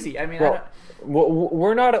so easy. I mean,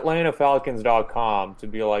 we're not AtlantaFalcons.com to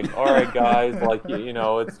be like, all right, guys, like,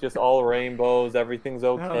 it's just all rainbows, everyth's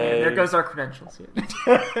okay. Oh, there goes our credentials.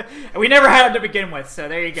 And we never had them to begin with, so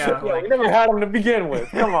there you go. We never had them to begin with.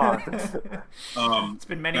 Come on. It's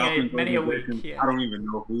been many a week. Yeah. I don't even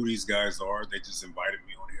know who these guys are. They just invited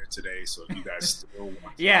me on here today, so if you guys still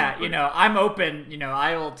want to. Yeah, I'm open.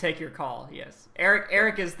 I will take your call. Yes,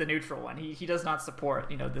 Eric is the neutral one. He does not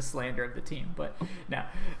support the slander of the team, but no,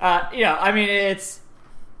 I mean it's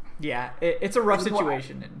a rough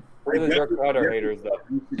situation. And where the Dirk Cutter haters though?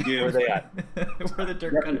 Where are they at? Where the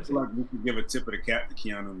Dirk Cutters? Like we could give a tip of the cap to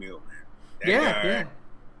Keanu Neal, man.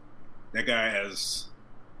 That guy has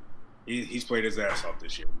he's played his ass off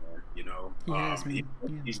this year, man.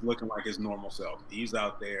 He's looking like his normal self. He's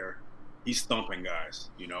out there, he's thumping guys,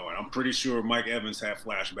 and I'm pretty sure Mike Evans had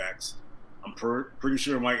flashbacks. I'm pretty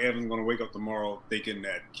sure Mike Evans is going to wake up tomorrow thinking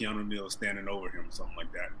that Keanu Neal is standing over him or something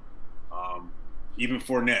like that. Even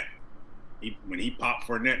Fournette, when he popped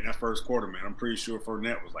Fournette in that first quarter, man, I'm pretty sure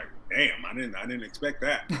Fournette was like, "Damn, I didn't expect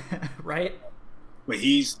that." Right. But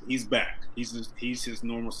he's back. He's his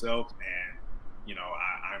normal self, and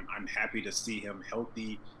I'm happy to see him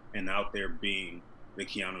healthy and out there being the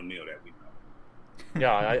Keanu Neal that we know.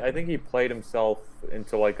 Yeah, I think he played himself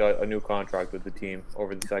into like a new contract with the team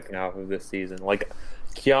over the second half of this season. Like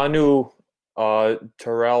Keanu,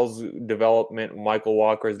 Terrell's development, Michael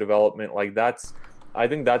Walker's development, like I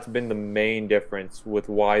think that's been the main difference with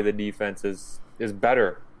why the defense is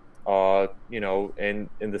better, in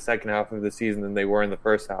the second half of the season than they were in the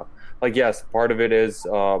first half. Like, yes, part of it is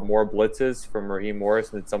more blitzes from Raheem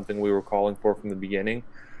Morris, and it's something we were calling for from the beginning.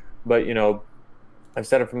 But, I've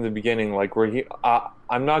said it from the beginning, like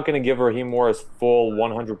I'm not going to give Raheem Morris full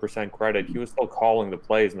 100% credit. He was still calling the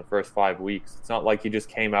plays in the first 5 weeks. It's not like he just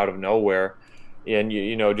came out of nowhere and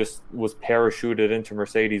just was parachuted into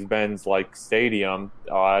Mercedes-Benz like stadium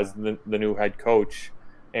as the new head coach,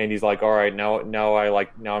 and he's like, all right, now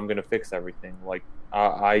I'm going to fix everything. Like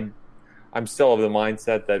I'm still of the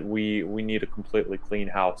mindset that we need a completely clean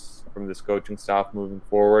house from this coaching staff moving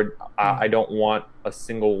forward. I don't want a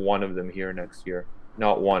single one of them here next year.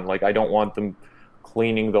 Not one. Like, I don't want them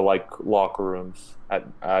cleaning the locker rooms at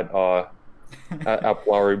Flowery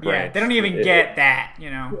Branch. Yeah, they don't even get that,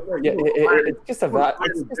 Yeah, it's just a bad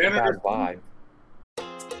vibe.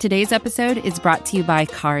 Today's episode is brought to you by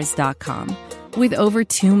Cars.com. With over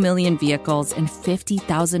 2 million vehicles and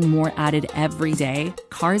 50,000 more added every day,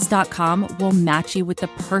 Cars.com will match you with the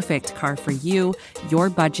perfect car for you, your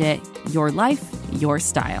budget, your life, your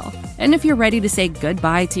style. And if you're ready to say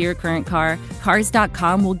goodbye to your current car,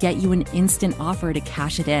 Cars.com will get you an instant offer to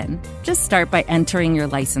cash it in. Just start by entering your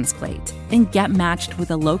license plate and get matched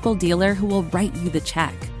with a local dealer who will write you the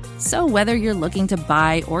check. So whether you're looking to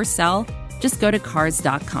buy or sell, just go to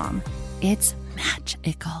Cars.com. It's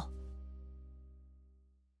magical.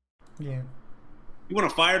 Yeah. You want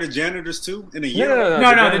to fire the janitors too in a year?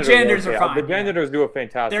 No, the janitors are fine. The janitors do a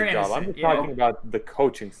fantastic They're job. I'm just talking about the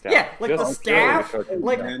coaching staff. Yeah, like the staff,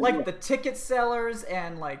 Man. like the ticket sellers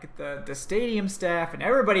and like the stadium staff and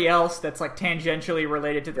everybody else that's like tangentially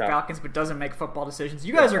related to the Falcons but doesn't make football decisions.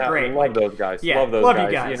 You guys are great. Love those guys. Yeah, love those love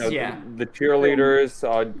guys. you guys. The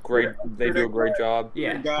cheerleaders, great. They do a great job.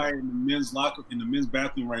 Yeah. There's a guy in the men's locker in the men's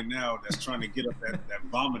bathroom right now that's trying to get up that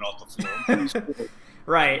vomit off the floor. I'm pretty sure.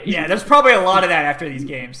 Right, yeah, there's probably a lot of that after these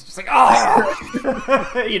games. Just like, oh!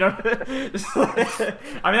 I mean,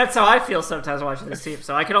 that's how I feel sometimes watching this team.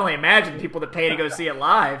 So I can only imagine people that pay to go see it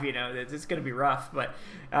live, it's going to be rough. But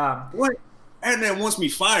what? And that wants me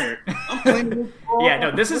fired. I'm playing this ball. Yeah, no,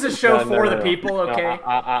 this is a show for the people, okay?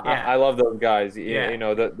 I love those guys. Yeah.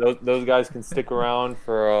 Those guys can stick around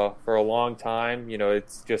for a long time.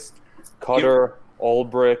 It's just Cutter,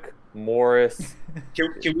 Ulbrich, Morris.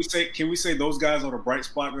 Can we say those guys are the bright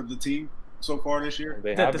spot of the team so far this year?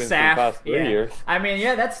 They have the been staff, for the past 3 years. I mean,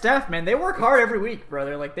 that staff, man, they work hard every week,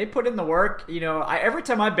 brother. Like, they put in the work. Every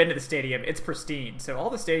time I've been to the stadium, it's pristine. So all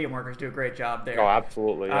the stadium workers do a great job there. Oh,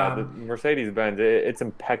 absolutely. Yeah, the Mercedes-Benz, it's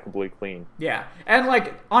impeccably clean. Yeah,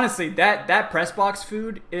 and honestly, that press box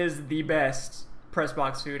food is the best press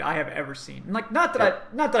box food I have ever seen. And not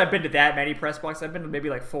that I've been to that many press boxes. I've been to maybe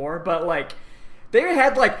 4, but they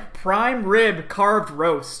had prime rib carved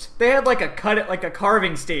roast. They had a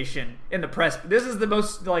carving station in the press. This is the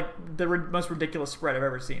most most ridiculous spread I've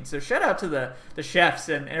ever seen. So shout out to the chefs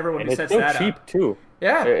and everyone who sets that up. It's so cheap too.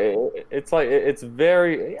 Yeah, it's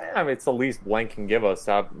very. I mean, it's the least Blank can give us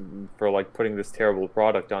for putting this terrible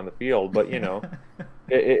product on the field. But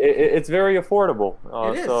it's very affordable.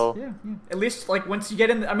 It is. So. Yeah. At least once you get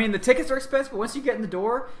in, the tickets are expensive, but once you get in the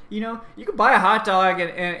door, you can buy a hot dog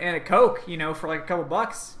and a Coke, for a couple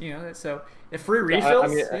bucks, So if free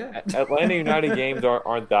refills. Atlanta United games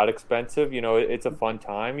aren't that expensive. It's a fun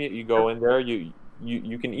time. You go in there, you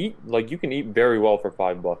can eat very well for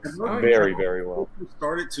 $5. Very, very well.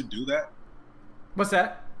 Started to do that. What's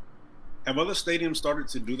that? Have other stadiums started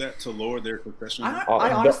to do that to lower their concession?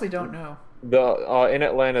 I honestly don't know. In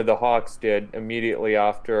Atlanta, the Hawks did immediately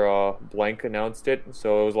after Blank announced it.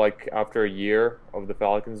 So it was after a year of the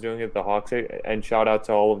Falcons doing it, the Hawks did. And shout out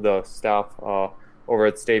to all of the staff over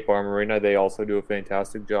at State Farm Arena. They also do a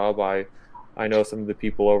fantastic job. I know some of the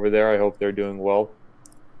people over there. I hope they're doing well.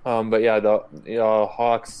 But yeah, the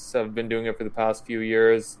Hawks have been doing it for the past few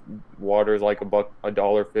years. Water's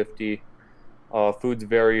 $1.50. Food's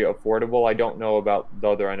very affordable. I don't know about the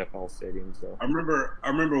other NFL stadiums though. I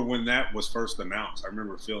remember when that was first announced. I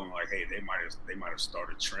remember feeling like, hey, they might have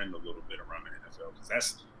started trend a little bit around the NFL because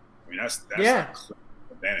that's the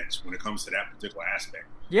advantage when it comes to that particular aspect.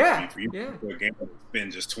 Yeah. For you to go to a game and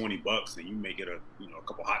spend just $20, and you may get a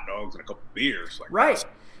couple hot dogs and a couple beers. Right.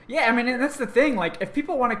 Yeah, and that's the thing. If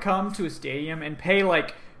people want to come to a stadium and pay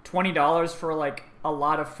 $20 for a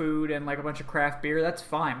lot of food and like a bunch of craft beer, that's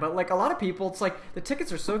fine. But like a lot of people, it's like the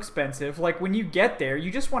tickets are so expensive. Like when you get there,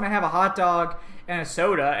 you just want to have a hot dog and a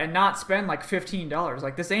soda and not spend like $15.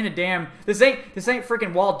 Like this ain't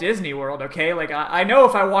freaking Walt Disney World, okay? Like I know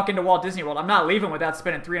if I walk into Walt Disney World, I'm not leaving without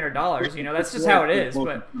spending $300. You know, that's just how it is.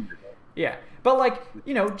 But yeah, but like,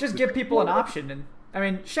 you know, just give people an option. And I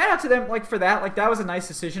mean, shout out to them like for that. Like that was a nice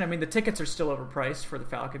decision. I mean, the tickets are still overpriced for the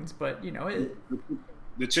Falcons, but you know,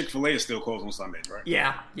 the Chick-fil-A is still closed on Sundays, right?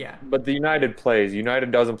 Yeah. But the United plays.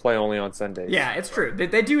 United doesn't play only on Sundays. Yeah, it's true.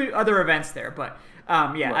 They do other events there, but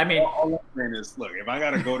yeah, look, I mean, all I'm saying is, look, if I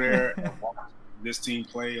gotta go there and watch this team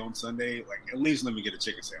play on Sunday, like at least let me get a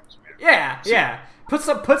chicken sandwich, man. Yeah. Put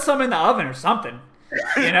some in the oven or something.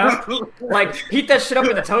 You know, like heat that shit up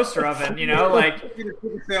in the toaster oven. You know, like get a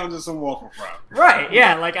chicken sandwich and some waffle fry. Right?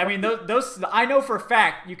 Yeah. Like I mean, those I know for a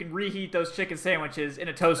fact you can reheat those chicken sandwiches in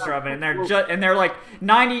a toaster oven, and they're like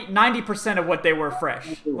 90% of what they were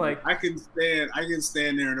fresh. Like I can stand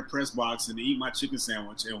there in the press box and eat my chicken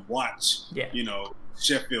sandwich and watch. Yeah. You know,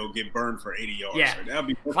 Sheffield get burned for 80 yards. Yeah. So that'd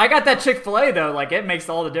be if I got that Chick-fil-A though, like it makes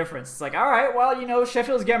all the difference. It's like, all right, well, you know,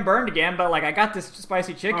 Sheffield's getting burned again, but like I got this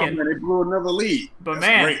spicy chicken. Oh, man, they blew another lead. But that's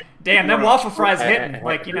man, great. damn, them waffle fries hitting.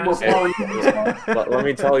 Like, you know what I'm saying? Let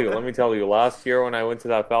me tell you. Last year when I went to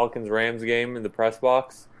that Falcons-Rams game in the press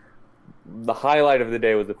box, the highlight of the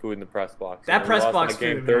day was the food in the press box. That press box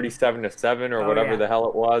game, food, 37-7 or whatever the hell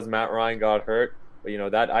it was. Matt Ryan got hurt. But, you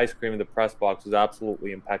know, that ice cream in the press box was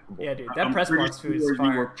absolutely impeccable. Yeah, dude, that press box food is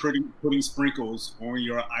fire. You were putting sprinkles on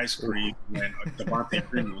your ice cream when Devontae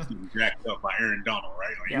Freeman was getting jacked up by Aaron Donald,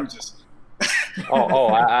 right? Like, you were just...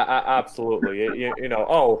 Absolutely. You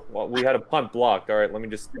know, well, we had a punt blocked. All right, let me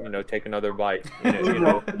just, you know, take another bite. You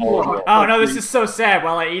know, oh, no, this is so sad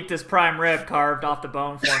while I eat this prime rib carved off the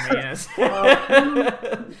bone for me.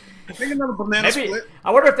 Take another banana split.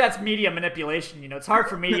 I wonder if that's media manipulation. You know, it's hard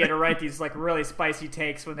for media to write these like really spicy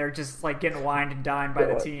takes when they're just like getting wined and dined by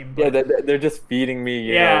the team. But, yeah, they're just feeding me.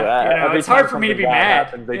 You know, you know, it's hard for me to be mad.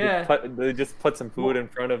 Happens, they just put some food in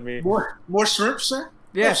front of me. More shrimp, sir?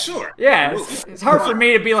 Yeah, sure. Yeah, it's hard for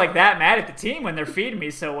me to be like that mad at the team when they're feeding me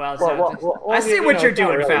so well. So I see what you're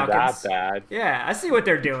doing, really Falcons. That bad. Yeah, I see what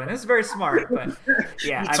they're doing. This is very smart, but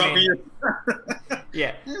yeah, I mean,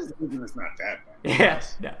 yeah, it's not that bad. Yeah,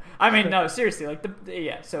 no. I mean, no, seriously, like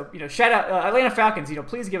So you know, shout out Atlanta Falcons. You know,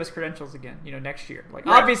 please give us credentials again. You know, next year. Like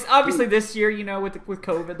obviously this year, you know, with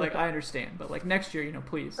COVID, like I understand, but like next year, you know,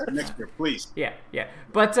 please. Next year, please. Yeah,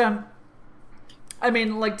 but I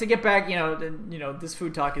mean, like to get back, you know, this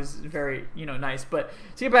food talk is very, you know, nice. But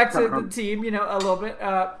to get back to the team, you know, a little bit.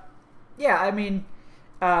 Yeah, I mean,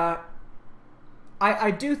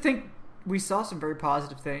 I do think we saw some very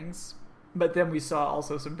positive things, but then we saw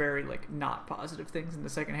also some very like not positive things in the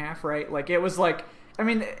second half, right? Like it was like, I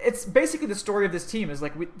mean, it's basically the story of this team is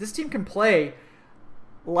like this team can play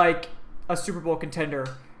like a Super Bowl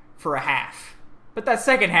contender for a half. But that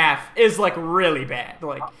second half is like really bad.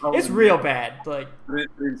 Like it's real bad. Like I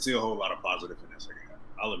didn't see a whole lot of positive in that second half.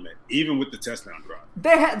 I'll admit, even with the touchdown drive,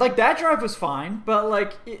 they had like that drive was fine,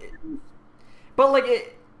 but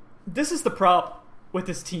this is the problem with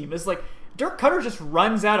this team is like Dirk Cutter just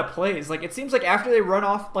runs out of plays. Like it seems like after they run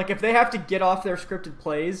off, like if they have to get off their scripted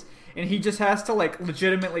plays and he just has to like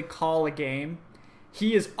legitimately call a game,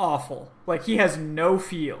 he is awful. Like he has no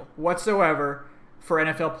feel whatsoever for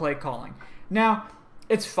NFL play calling. Now,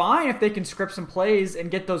 it's fine if they can script some plays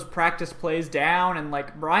and get those practice plays down. And,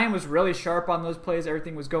 like, Brian was really sharp on those plays.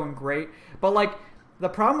 Everything was going great. But, like, the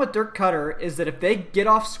problem with Dirk Cutter is that if they get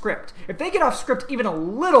off script even a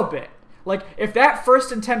little bit, like, if that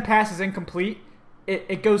 1st and 10 pass is incomplete,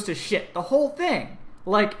 it goes to shit. The whole thing.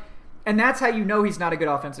 Like, and that's how you know he's not a good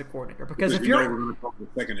offensive coordinator. Because if you're going to talk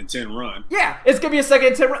a 2nd and 10 run. Yeah, it's going to be a 2nd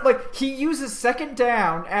and 10 run. Like, he uses 2nd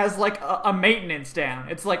down as, like, a maintenance down.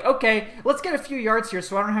 It's like, okay, let's get a few yards here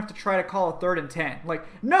so I don't have to try to call a 3rd and 10. Like,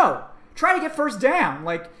 no, try to get 1st down.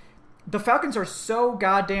 Like, the Falcons are so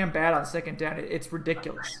goddamn bad on 2nd down. It's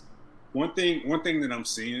ridiculous. One thing that I'm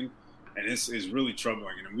seeing, and this is really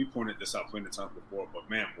troubling, and we pointed this out plenty of times before, but,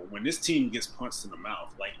 man, when this team gets punched in the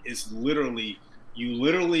mouth, like, it's literally – you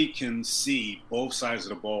literally can see both sides of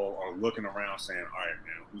the ball are looking around saying, all right,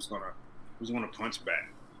 man, who's gonna punch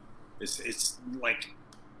back? It's like,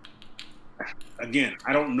 again,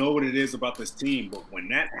 I don't know what it is about this team, but when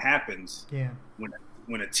that happens,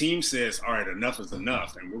 when a team says, all right, enough is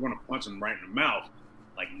enough, and we're gonna punch them right in the mouth,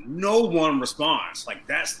 like no one responds. Like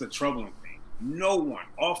that's the troubling thing. No one,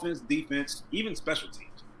 offense, defense, even special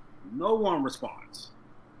teams, no one responds.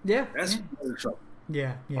 Yeah, that's really troubling.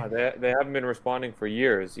 Yeah. They haven't been responding for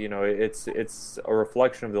years. You know, it's a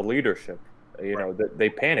reflection of the leadership. You know, they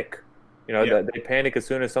panic. They panic as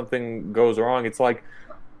soon as something goes wrong. It's like,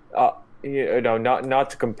 not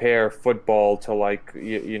to compare football to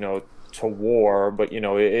to war, but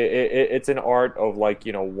it's an art of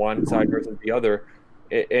one side versus the other.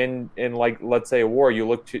 In let's say a war, you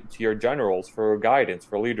look to your generals for guidance,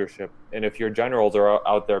 for leadership, and if your generals are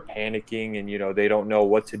out there panicking and they don't know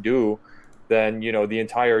what to do, then the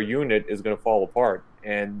entire unit is going to fall apart.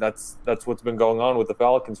 And that's what's been going on with the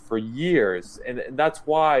Falcons for years, and that's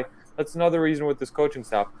another reason with this coaching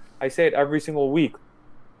staff. I say it every single week.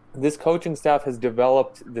 This coaching staff has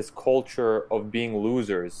developed this culture of being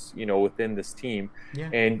losers, within this team. Yeah.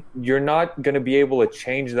 And you're not going to be able to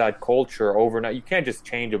change that culture overnight. You can't just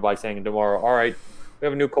change it by saying tomorrow, all right, we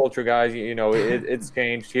have a new culture, guys. It's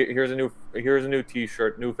changed. Here's a new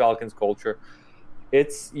T-shirt, new Falcons culture.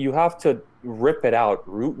 You have to rip it out,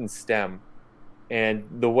 root and stem. And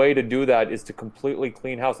the way to do that is to completely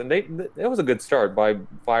clean house. And it was a good start by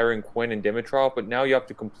firing Quinn and Dimitroff, but now you have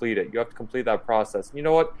to complete it. You have to complete that process. And you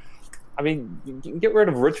know what? I mean, get rid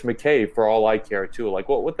of Rich McKay for all I care, too. Like,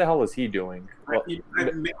 what the hell is he doing?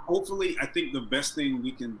 Hopefully, I think the best thing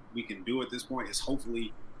we can do at this point is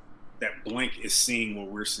hopefully that Blank is seeing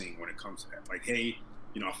what we're seeing when it comes to that. Like, hey,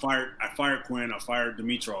 I fired Quinn, I fired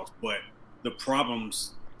Dimitroff, but the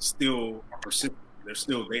problems still are persistent. They're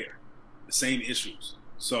still there. The same issues.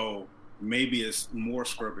 So maybe it's more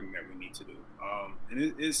scrubbing that we need to do. And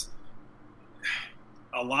it is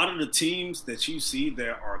a lot of the teams that you see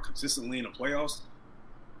that are consistently in the playoffs,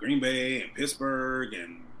 Green Bay and Pittsburgh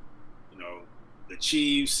and, the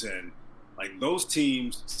Chiefs and like those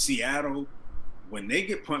teams, Seattle, when they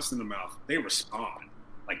get punched in the mouth, they respond.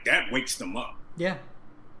 Like that wakes them up. Yeah.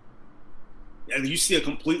 And you see a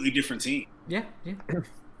completely different team. Yeah.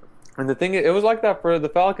 And the thing is, it was like that for the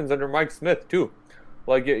Falcons under Mike Smith, too.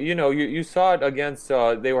 Like, you saw it against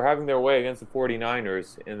they were having their way against the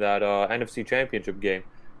 49ers in that NFC Championship game.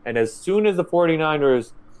 And as soon as the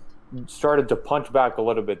 49ers started to punch back a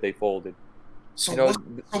little bit, they folded. So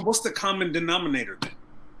what's the common denominator then?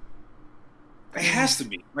 It has to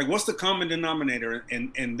be. Like, what's the common denominator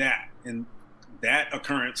in that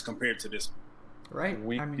occurrence compared to this? Right.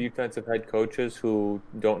 Weak defensive head coaches who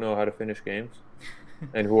don't know how to finish games.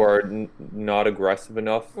 And who are not aggressive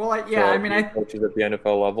enough. Well, coaches at the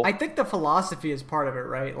NFL level. I think the philosophy is part of it,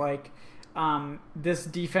 right? Like, this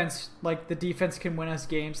defense, like the defense can win us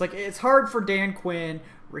games. Like, it's hard for Dan Quinn,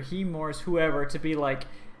 Raheem Morris, whoever, to be like,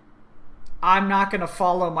 I'm not going to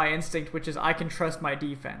follow my instinct, which is I can trust my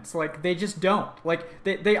defense. Like, they just don't. Like,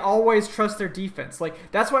 they always trust their defense.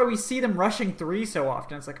 Like, that's why we see them rushing 3 so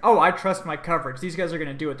often. It's like, oh, I trust my coverage. These guys are going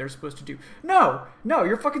to do what they're supposed to do. No,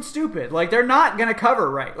 you're fucking stupid. Like, they're not going to cover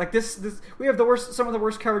right. Like, this we have some of the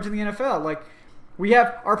worst coverage in the NFL. Like, we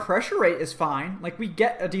have our pressure rate is fine. Like, we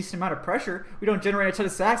get a decent amount of pressure. We don't generate a ton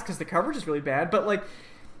of sacks because the coverage is really bad. But, like,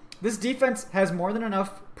 this defense has more than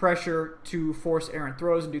enough pressure to force errant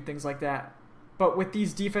throws and do things like that. But with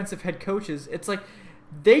these defensive head coaches, it's like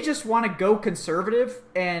they just want to go conservative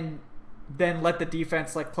and then let the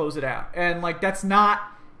defense like close it out. And like that's not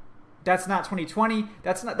 2020.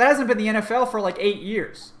 That hasn't been the NFL for like 8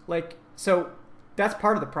 years. Like, so that's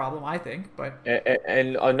part of the problem, I think. But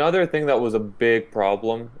and another thing that was a big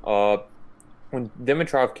problem when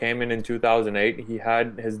Dimitroff came in 2008, he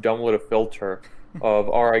had his dumb little filter of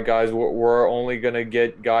all right, guys, we're only gonna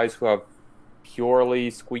get guys who have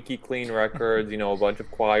purely squeaky clean records, a bunch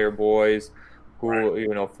of choir boys who,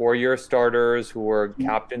 4-year starters who are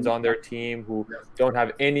captains on their team who don't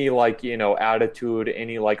have any attitude,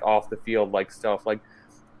 any off the field stuff. Like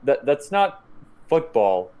that's not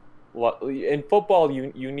football. In football,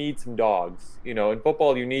 you need some dogs. In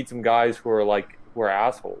football, you need some guys who are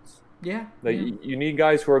assholes. Yeah. You need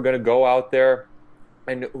guys who are going to go out there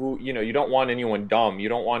and who, you don't want anyone dumb. You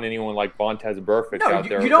don't want anyone like Vontaze Burfict out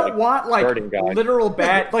there. You don't want literal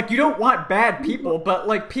bad, you don't want bad people,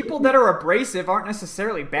 but people that are abrasive aren't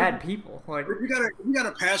necessarily bad people. Like you got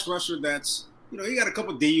a pass rusher that's, he got a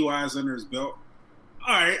couple DUIs under his belt.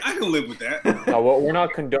 All right, I can live with that. No, well, we're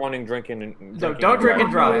not condoning drinking. No, don't drink and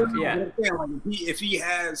drive. Yeah. If he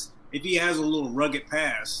has a little rugged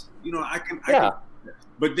pass, I can.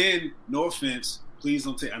 But then, no offense, please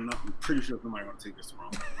don't take. I'm pretty sure somebody going to take this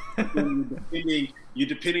wrong. You're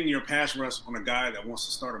depending your pass rush on a guy that wants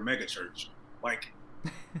to start a mega church.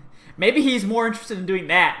 Maybe he's more interested in doing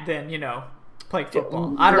that than playing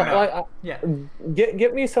football. I don't know.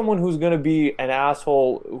 Get me someone who's going to be an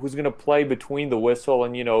asshole, who's going to play between the whistle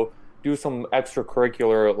and do some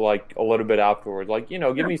extracurricular a little bit afterwards.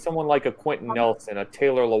 Give me someone like a Quentin Nelson, a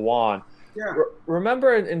Taylor Lewan. Yeah.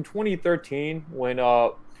 Remember in 2013 when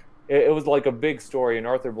it was a big story and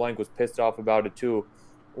Arthur Blank was pissed off about it too.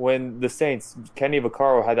 when the Saints, Kenny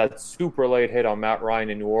Vaccaro had that super late hit on Matt Ryan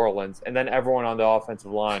in New Orleans, and then everyone on the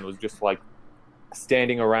offensive line was just like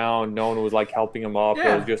standing around. No one was like helping him up.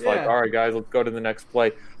 It was just like, all right, guys, let's go to the next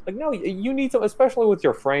play. Like, no, you need some, especially with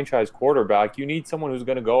your franchise quarterback, you need someone who's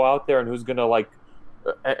going to go out there and who's going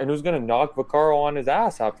to knock Vaccaro on his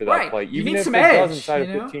ass after that play, even if it does inside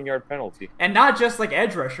a 15-yard penalty. And not just like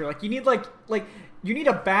edge rusher. Like, you need you need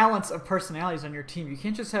a balance of personalities on your team. You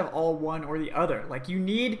can't just have all one or the other. Like,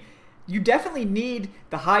 you definitely need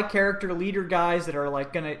the high character leader guys that are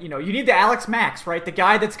like gonna, you need the Alex Max, right? The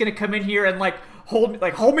guy that's gonna come in here and hold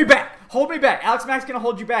me back. Alex Max gonna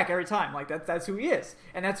hold you back every time. Like, that's who he is,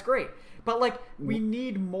 and that's great. But we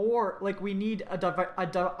need more. We need a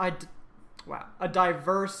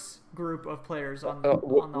diverse group of players on the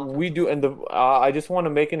we do, and I just want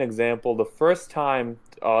to make an example. The first time,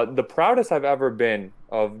 the proudest I've ever been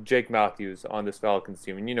of Jake Matthews on this Falcons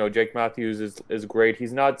team, and Jake Matthews is great.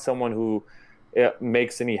 He's not someone who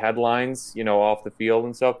makes any headlines, off the field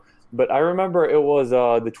and stuff. But I remember it was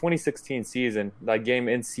the 2016 season, that game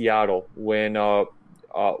in Seattle when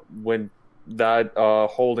that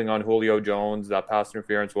holding on Julio Jones, that pass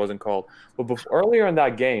interference wasn't called. But earlier in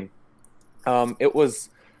that game, it was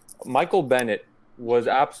Michael Bennett was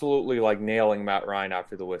absolutely nailing Matt Ryan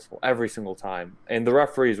after the whistle every single time. And the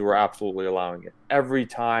referees were absolutely allowing it. Every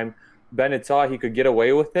time Bennett saw he could get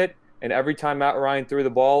away with it, and every time Matt Ryan threw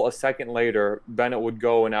the ball, a second later, Bennett would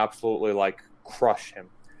go and absolutely crush him.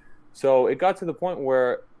 So it got to the point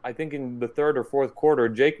where I think in the third or fourth quarter,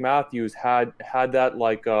 Jake Matthews had that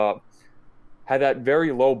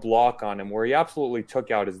very low block on him where he absolutely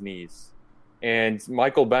took out his knees. And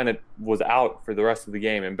Michael Bennett was out for the rest of the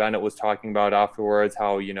game. And Bennett was talking about afterwards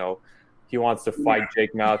how, he wants to fight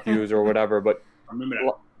Jake Matthews or whatever. But I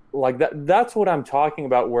remember that. That's what I'm talking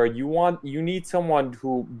about, where you need someone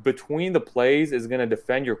who between the plays is going to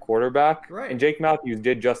defend your quarterback. Right. And Jake Matthews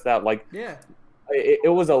did just that.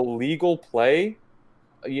 It was a legal play.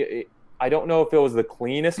 I don't know if it was the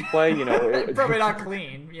cleanest play. Probably not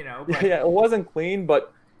clean, But... Yeah, it wasn't clean,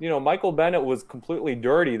 but Michael Bennett was completely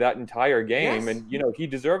dirty that entire game, yes. And he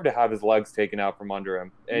deserved to have his legs taken out from under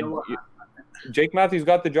him. And Jake Matthews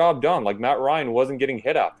got the job done. Matt Ryan wasn't getting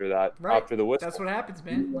hit after that, right. After the whistle. That's what happens,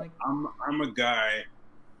 man. I'm a guy.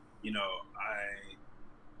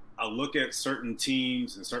 I look at certain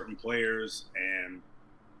teams and certain players, and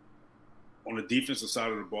on the defensive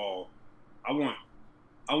side of the ball, I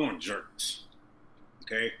want jerks.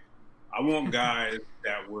 Okay, I want guys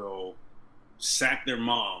that will sack their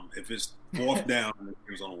mom if it's fourth down and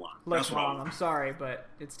it's on the line. Look, That's Mom, I'm sorry, but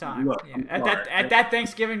it's time. Look, yeah. At that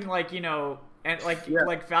Thanksgiving, and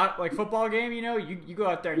football game, you go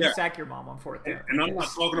out there and you sack your mom on fourth down. And I'm not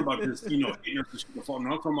talking about this, ignorance to fall. I'm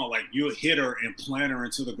talking about you hit her and plant her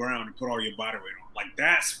into the ground and put all your body weight on.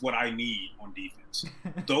 That's what I need on defense.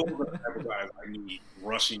 Those are the type of guys I need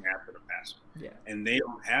rushing after the passer. Yeah. And they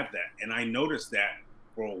don't have that. And I noticed that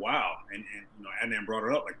for a while, and Adnan brought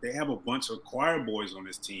it up. They have a bunch of choir boys on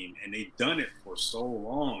this team, and they've done it for so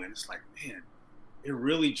long. And it's man, they're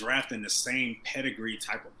really drafting the same pedigree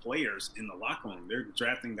type of players in the locker room. They're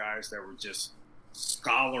drafting guys that were just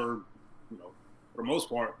scholar, for the most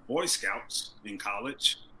part, Boy Scouts in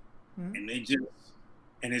college, and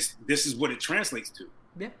this is what it translates to.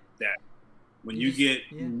 Yeah. That when you get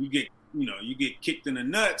kicked in the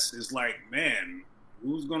nuts, it's man,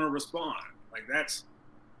 who's gonna respond? That's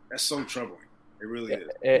so troubling. It really is.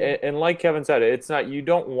 And like Kevin said, it's not, you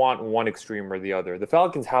don't want one extreme or the other. The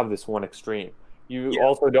Falcons have this one extreme. You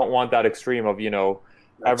also don't want that extreme of,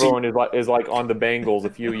 everyone is on the Bengals a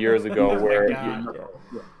few years ago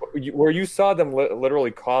where you saw them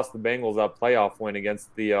literally cost the Bengals that playoff win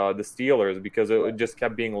against the Steelers because it just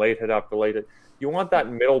kept being late hit after late hit. You want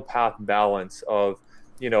that middle path balance of,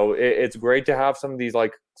 it's great to have some of these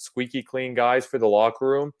squeaky clean guys for the locker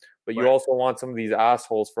room, but you also want some of these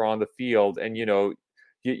assholes for on the field, and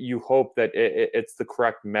you hope that it's the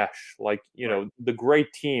correct mesh. The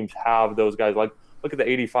great teams have those guys. Look at the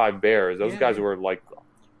 '85 Bears; those guys were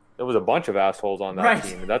there was a bunch of assholes on that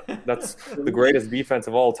team. That's the greatest defense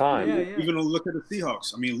of all time. Even look at the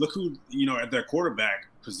Seahawks. I mean, look who at their quarterback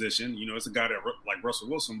position. It's a guy that like Russell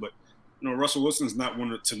Wilson, but Russell Wilson's not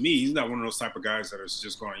he's not one of those type of guys that is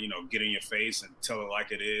just going to, get in your face and tell it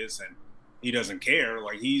like it is, and he doesn't care.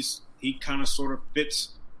 He kind of sort of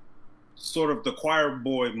fits sort of the choir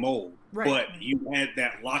boy mold. Right. But you had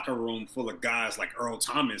that locker room full of guys like Earl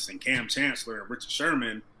Thomas and Cam Chancellor and Richard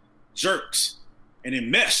Sherman, jerks, and it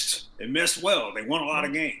meshed. It meshed well. They won a lot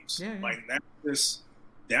of games. I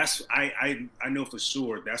know for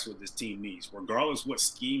sure that's what this team needs. Regardless what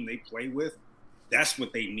scheme they play with, That's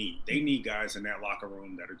what they need. They need guys in that locker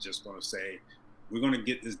room that are just going to say, we're going to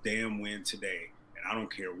get this damn win today, and I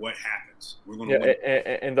don't care what happens. We're going to win.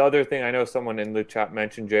 And the other thing, I know someone in the chat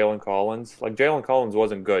mentioned Jalen Collins. Like, Jalen Collins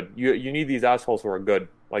wasn't good. You need these assholes who are good.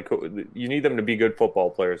 Like, you need them to be good football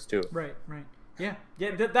players, too. Right. Yeah,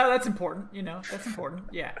 that's important. That's important.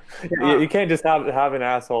 Yeah. You can't just have an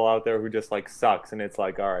asshole out there who just, like, sucks, and it's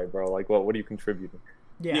like, all right, bro, like, what are you contributing?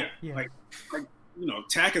 Yeah. Like,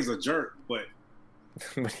 Tack is a jerk, but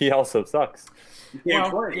but he also sucks. He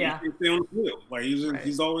can't play. Yeah. He can't stay on the field. Like,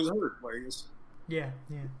 he's always hurt. Like, yeah.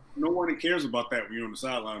 No one cares about that when you're on the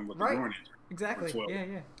sideline with the groin injury. Exactly.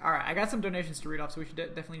 Yeah. All right, I got some donations to read off, so we should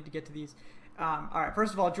definitely need to get to these. All right,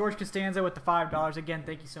 first of all, George Costanza with the $5. Again,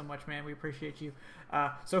 thank you so much, man. We appreciate you.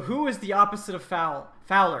 So who is the opposite of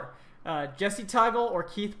Fowler? Jesse Tuggle or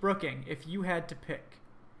Keith Brooking, if you had to pick?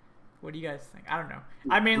 What do you guys think? I don't know.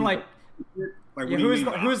 I mean,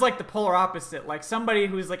 who's like the polar opposite? Like somebody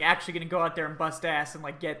who's like actually going to go out there and bust ass and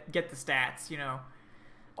like get the stats,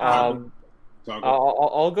 I'll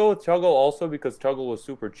go with Tuggle also because Tuggle was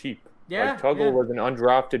super cheap. Yeah, like Tuggle was an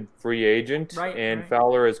undrafted free agent, and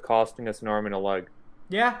Fowler is costing us an arm and a leg.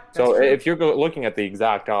 Yeah. So if you're looking at the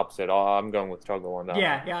exact opposite, I'm going with Tuggle on that.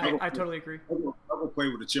 Yeah, I totally agree. Tuggle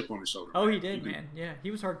played with a chip on his shoulder. Oh, he did, man. Yeah,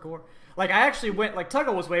 he was hardcore. Like, I actually went, like,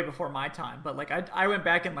 Tuggle was way before my time, but, like, I went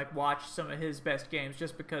back and, like, watched some of his best games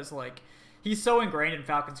just because, like, he's so ingrained in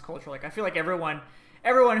Falcons culture. Like, I feel like everyone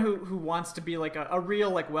who wants to be, like, a real,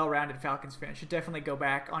 like, well-rounded Falcons fan should definitely go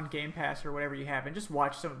back on Game Pass or whatever you have and just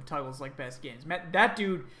watch some of Tuggle's, like, best games. That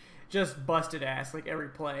dude just busted ass, like, every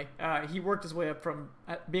play. He worked his way up from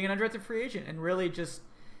being an undrafted free agent and really just,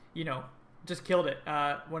 just killed it.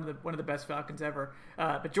 One of the best Falcons ever.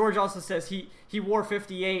 But George also says he wore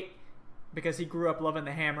 58 because he grew up loving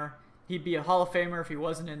the hammer. He'd be a Hall of Famer if he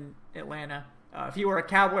wasn't in Atlanta. If he were a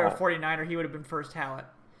Cowboy or 49er, he would have been first ballot.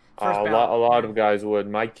 A lot of guys would.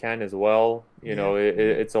 Mike Ken as well.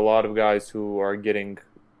 It's a lot of guys who are getting,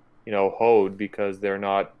 hoed because they're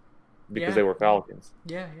not, because they were Falcons.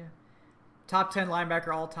 Yeah. Top 10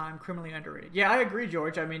 linebacker all time, criminally underrated. Yeah, I agree,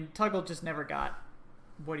 George. I mean, Tuggle just never got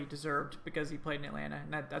what he deserved because he played in Atlanta,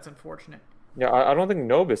 and that's unfortunate. Yeah, I don't think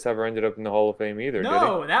Novus ever ended up in the Hall of Fame either.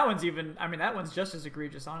 No, that one's just as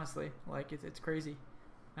egregious, honestly. Like, it's crazy.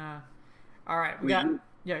 All right, go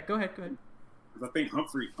ahead. I think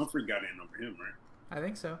Humphrey got in over him, right? I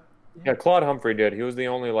think so. Yeah, Claude Humphrey did. He was the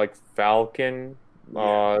only, like, Falcon.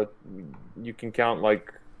 You can count,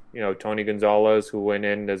 like, Tony Gonzalez, who went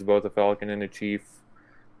in as both a Falcon and a Chief.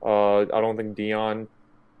 I don't think Dion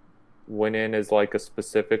went in as, like, a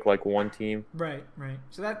specific, like, one team. Right.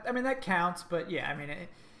 So that counts, but yeah,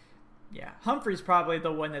 Humphrey's probably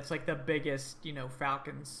the one that's, like, the biggest,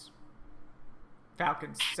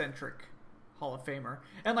 Falcons-centric Hall of Famer.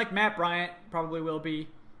 And, like, Matt Bryant probably will be.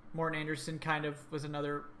 Morton Anderson kind of was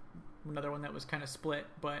another one that was kind of split,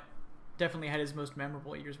 but definitely had his most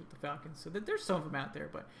memorable years with the Falcons. So there's some of them out there,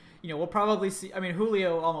 but, we'll probably see. I mean,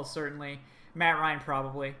 Julio almost certainly. Matt Ryan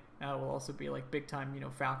probably will also be, like, big-time,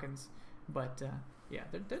 Falcons. But,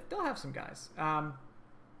 they'll have some guys.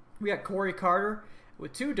 We got Corey Carter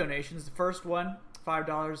with 2 donations. The first one,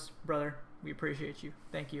 $5. Brother, we appreciate you.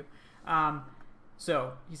 Thank you.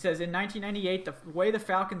 So, he says, in 1998, the way the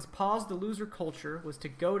Falcons paused the loser culture was to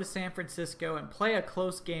go to San Francisco and play a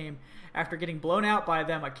close game after getting blown out by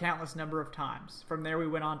them a countless number of times. From there, we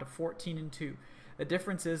went on to 14-2. The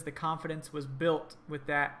difference is the confidence was built with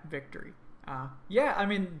that victory.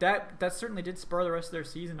 That certainly did spur the rest of their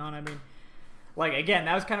season on. I mean, like, again,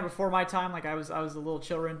 that was kind of before my time. Like, I was a little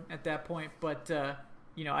children at that point. But,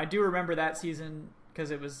 I do remember that season because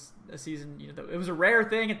it was a season, it was a rare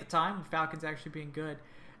thing at the time, the Falcons actually being good.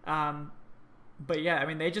 But, yeah, I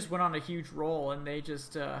mean, they just went on a huge roll, and they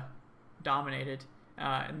just dominated.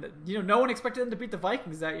 No one expected them to beat the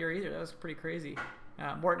Vikings that year either. That was pretty crazy.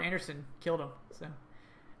 Morton Anderson killed them, so...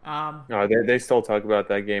 No, they still talk about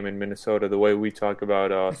that game in Minnesota the way we talk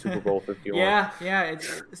about Super Bowl 51. Yeah.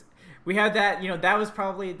 We had that. That was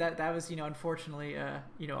probably that was unfortunately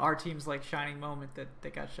our team's like shining moment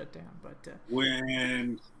that got shut down. But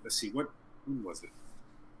when was it?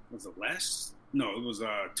 Was it last? No, it was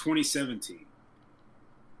 2017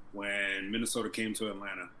 when Minnesota came to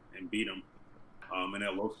Atlanta and beat them in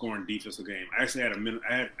that low-scoring defensive game. I actually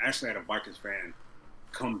had a Vikings fan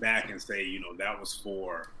come back and say, that was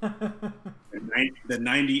for the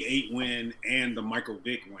 98 win and the Michael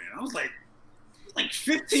Vick win. I was like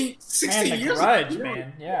 15, 16 years ago.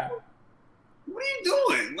 Man. Yeah. What are you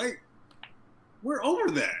doing? Like, we're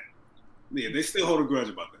over that. Yeah, they still hold a grudge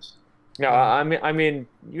about this. Yeah, I mean,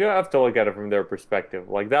 you have to look at it from their perspective.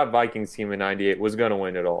 Like, that Vikings team in 98 was going to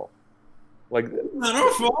win it all. Like, not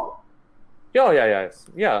our fault.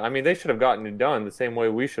 Yeah. I mean, they should have gotten it done the same way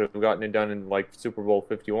we should have gotten it done in like Super Bowl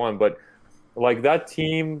 51. But like that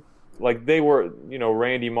team, like they were,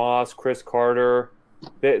 Randy Moss, Chris Carter,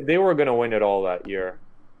 they were going to win it all that year,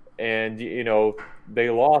 and they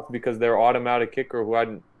lost because their automatic kicker, who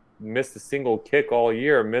hadn't missed a single kick all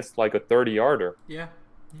year, missed like a 30-yarder. Yeah.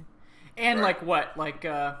 And like what? Like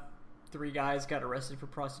 3 guys got arrested for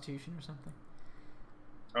prostitution or something.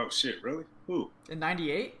 Oh shit! Really? Who? In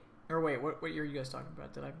 '98? Or wait, what year are you guys talking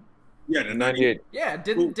about? Did I? Yeah, the 98. Yeah,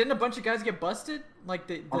 didn't a bunch of guys get busted? Like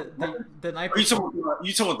the night before?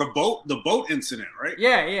 You talking about the boat incident, right?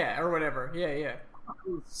 Yeah, or whatever. Yeah. I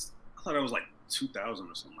thought it was like 2000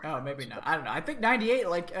 or something. Oh, maybe not. I don't know. I think 98.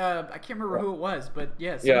 Like I can't remember who it was, but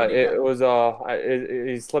yes. Yeah, it was.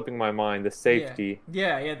 He's slipping my mind. The safety.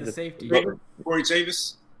 Yeah, the safety. Corey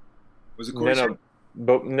Chavis. Was it Corey Chavis?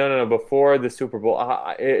 No. Before the Super Bowl,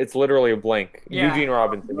 it's literally a blank. Yeah. Eugene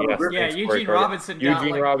Robinson. Yes. Yeah, Eugene Robinson.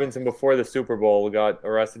 Robinson before the Super Bowl got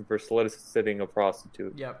arrested for soliciting a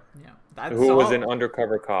prostitute. Yep. Who was an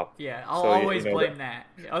undercover cop. Yeah, I'll always blame that.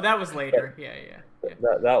 Oh, that was later. Yeah.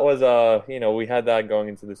 That was we had that going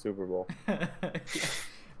into the Super Bowl.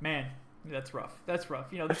 Man, that's rough. That's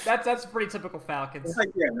pretty typical Falcons. Like,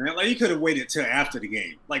 yeah, man. Like you could have waited till after the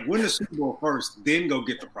game. Like win the Super Bowl first, then go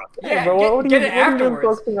get the prostitute. Yeah, but get it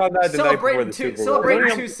afterwards. Celebrating too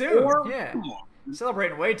soon. Yeah.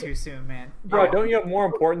 Celebrating way too soon, man. Bro, don't you have more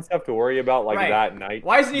important stuff to worry about that night?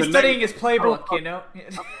 Why isn't he studying his playbook,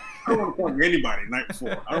 I don't want to talk to anybody the night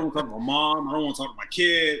before. I don't want to talk to my mom. I don't want to talk to my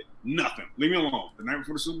kid. Nothing. Leave me alone. The night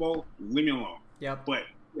before the Super Bowl, leave me alone. Yep. But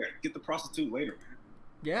yeah, get the prostitute later,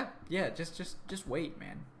 man. Yeah. Just wait,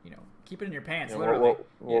 man. Keep it in your pants. Yeah, literally.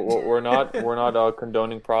 We're not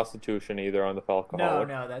condoning prostitution either on the Falcoholic.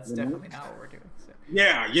 No, that's definitely not what we're doing. So.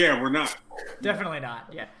 Yeah, we're not. Definitely not.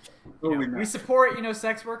 Yeah. Totally not. We support,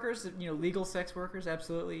 sex workers, legal sex workers,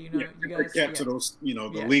 absolutely. You guys. Get to those, the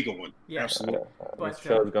legal one. Yeah. Absolutely. But this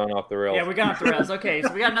show's gone off the rails. Yeah, we got off the rails. Okay,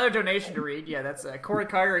 so we got another donation to read. Yeah, that's Corey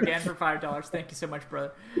Carter again for $5. Thank you so much,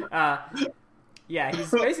 brother. Yeah,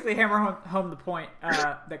 he's basically hammering home the point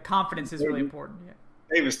that confidence is really important. Yeah.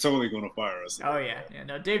 Dave is totally going to fire us. Oh, yeah.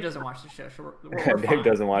 No, Dave doesn't watch the show. So we're Dave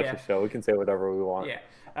doesn't watch the show. We can say whatever we want. Yeah.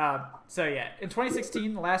 In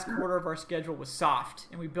 2016, the last quarter of our schedule was soft,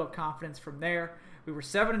 and we built confidence from there. We were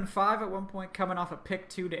 7-5 at one point, coming off a pick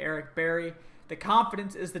 2 to Eric Berry. The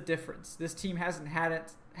confidence is the difference. This team hasn't had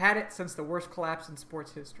it since the worst collapse in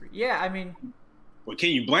sports history. Yeah, I mean... Well, can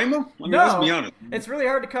you blame them? No, let's be honest. It's really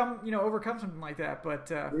hard to overcome something like that,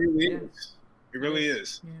 but... It really is. It really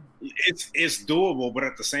is. Yeah. It's doable, but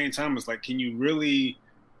at the same time, it's like, can you really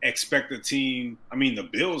expect a team? I mean, the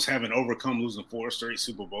Bills haven't overcome losing 4 straight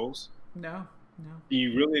Super Bowls. No. Can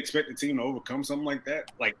you really expect a team to overcome something like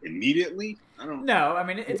that, like immediately? I don't. No, I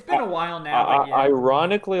mean it's been a while now.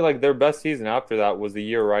 Ironically, like their best season after that was the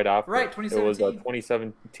year right after. Right, 2017. It was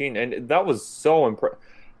 2017, and that was so impressive.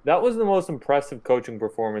 That was the most impressive coaching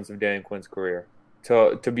performance of Dan Quinn's career.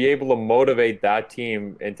 To be able to motivate that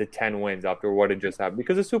team into 10 wins after what had just happened,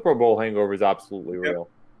 because the Super Bowl hangover is absolutely real.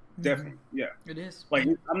 Definitely, yeah. It is. Like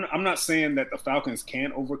I'm not saying that the Falcons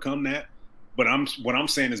can overcome that, but what I'm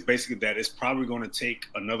saying is basically that it's probably going to take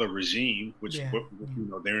another regime, which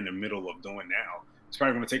they're in the middle of doing now. It's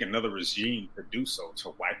probably going to take another regime to do so,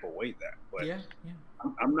 to wipe away that. But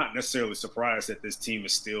I'm not necessarily surprised that this team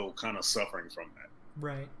is still kind of suffering from that.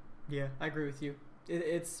 Right. Yeah, I agree with you.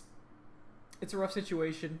 It's a rough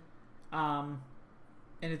situation, and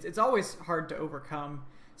it's always hard to overcome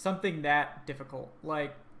something that difficult.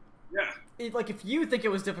 Like, if you think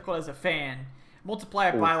it was difficult as a fan, multiply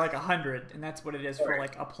it by 100, and that's what it is for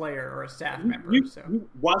like a player or a staff member. You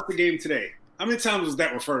watched the game today. How many times was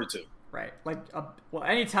that referred to? Right.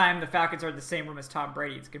 Anytime the Falcons are in the same room as Tom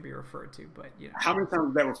Brady, it's going to be referred to. But how many times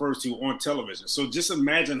was that referred to on television? So just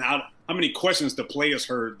imagine how many questions the players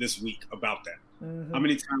heard this week about that. Mm-hmm. How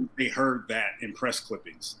many times they heard that in press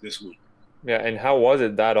clippings this week? Yeah, and how was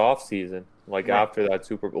it that off season? After that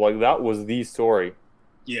Super Bowl, that was the story.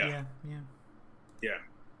 Yeah.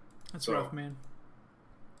 That's rough, man.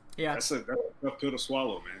 Yeah, that's a tough pill to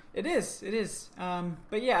swallow, man. It is.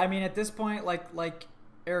 But yeah, I mean, at this point, like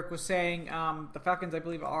Eric was saying, the Falcons, I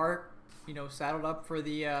believe, are saddled up for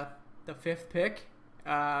the 5th pick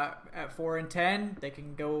at 4-10. They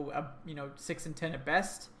can go 6-10 at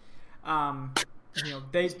best.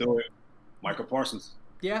 Let's do it. Michael Parsons.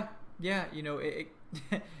 Yeah. You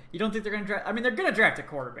don't think they're going to draft? I mean, they're going to draft a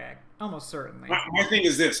quarterback, almost certainly. My thing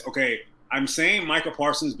is this. Okay, I'm saying Michael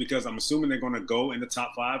Parsons because I'm assuming they're going to go in the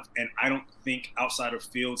top 5, and I don't think outside of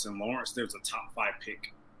Fields and Lawrence there's a top 5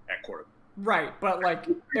 pick at quarterback. Right, but like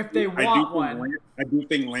if they want one, I do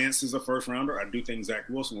think Lance is a first rounder. I do think Zach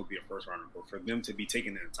Wilson would be a first rounder, but for them to be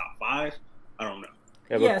taken in the top 5, I don't know.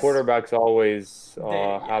 Yeah, but quarterbacks always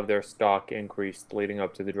have their stock increased leading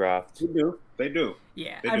up to the draft. They do.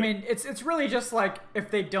 Yeah, I mean, it's really just like if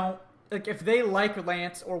they don't if they like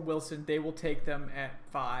Lance or Wilson, they will take them at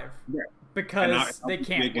 5 because they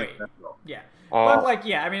can't wait. Yeah. But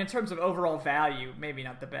I mean, in terms of overall value, maybe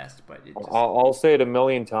not the best, but it just... I'll say it a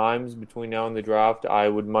million times between now and the draft. I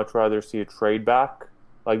would much rather see a trade back,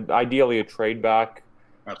 like ideally a trade back.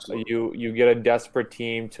 Absolutely. You get a desperate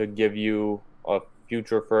team to give you a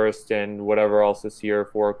future first and whatever else this year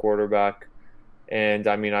for a quarterback, and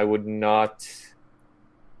I mean, I would not.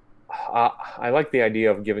 I like the idea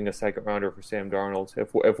of giving a second rounder for Sam Darnold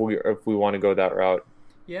if we want to go that route.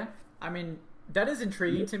 Yeah, I mean that is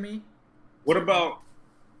intriguing to me. What about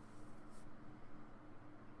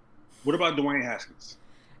Dwayne Haskins?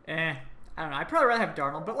 I don't know. I'd probably rather have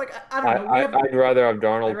Darnold, but I don't know. I'd rather have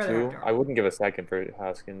Darnold too. I wouldn't give a second for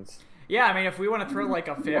Haskins. Yeah, I mean, if we want to throw like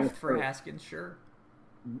a 5th for Haskins, sure.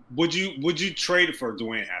 Would you trade for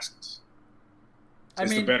Dwayne Haskins? I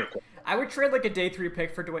mean, I would trade like a day 3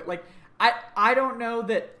 pick for Dwayne. Like, I don't know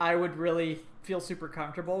that I would really feel super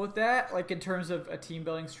comfortable with that, like in terms of a team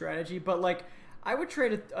building strategy, but like. I would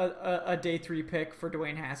trade a day 3 pick for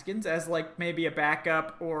Dwayne Haskins as like maybe a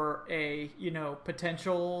backup or a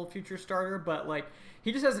potential future starter, but like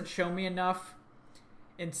he just hasn't shown me enough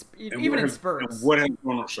in spurts. What has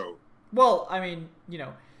Darnold showed? Well, I mean, I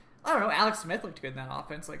don't know. Alex Smith looked good in that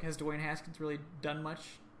offense. Like, has Dwayne Haskins really done much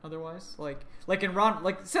otherwise? Like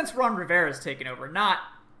since Ron Rivera's taken over, not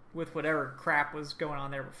with whatever crap was going on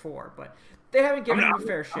there before, but they haven't given him a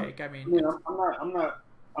fair shake. I mean,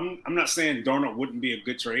 I'm not saying Darnold wouldn't be a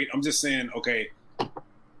good trade. I'm just saying, okay,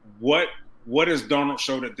 what has Darnold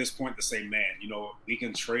showed at this point to say, man, we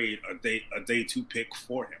can trade a day 2 pick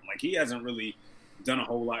for him. Like, he hasn't really done a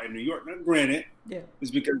whole lot in New York. Now, granted, it's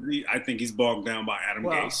because I think he's bogged down by Adam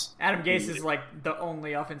Gase. Adam Gase is like the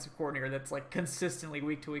only offensive coordinator that's like consistently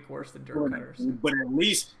week to week worse than Dirk Cutter. So. But at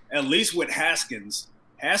least with Haskins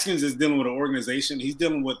is dealing with an organization. He's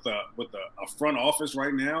dealing with a front office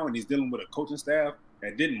right now, and he's dealing with a coaching staff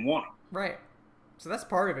that didn't want him. Right. So that's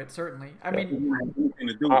part of it, certainly. I mean,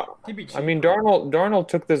 Darnold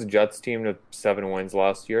took this Jets team to 7 wins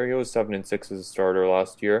last year. He was 7-6 as a starter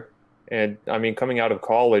last year, and I mean, coming out of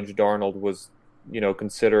college, Darnold was,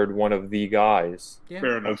 considered one of the guys. Yeah.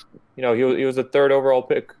 Fair enough. He was a 3rd overall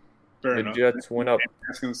pick. Fair enough. The Jets went up.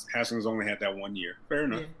 Haskins only had that 1 year. Fair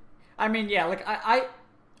enough. Yeah. I mean, like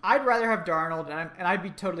I'd rather have Darnold, and I'd be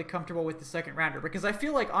totally comfortable with the second rounder because I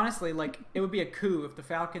feel like, honestly, like it would be a coup if the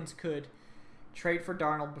Falcons could trade for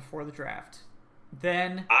Darnold before the draft.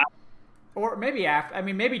 Then, or maybe after. I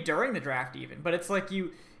mean, maybe during the draft even. But it's like the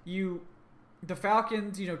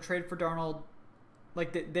Falcons, trade for Darnold.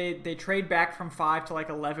 Like they trade back from 5 to like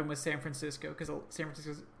 11 with San Francisco because San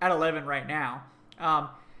Francisco's at 11 right now.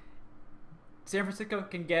 San Francisco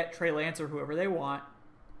can get Trey Lance or whoever they want.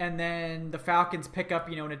 And then the Falcons pick up,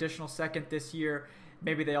 an additional second this year.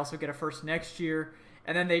 Maybe they also get a first next year.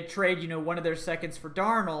 And then they trade, one of their seconds for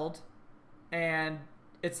Darnold. And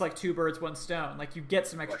it's like 2 birds, 1 stone. Like, you get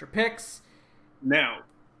some extra picks. Now,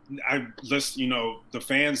 the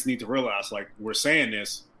fans need to realize, like, we're saying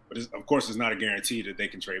this, but of course it's not a guarantee that they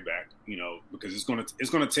can trade back, because it's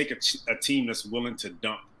gonna take a team that's willing to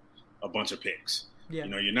dump a bunch of picks. Yeah.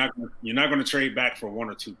 You're not going to trade back for 1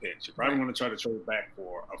 or 2 picks. You're probably going to try to trade back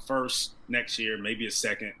for a first next year, maybe a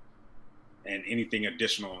second, and anything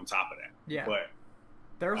additional on top of that. Yeah. But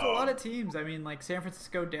there's a lot of teams. I mean, like San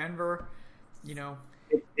Francisco, Denver.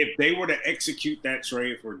 If they were to execute that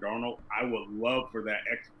trade for Darnold, I would love for that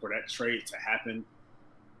trade to happen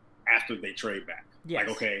after they trade back. Yes.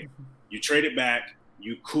 Like, okay, you traded back,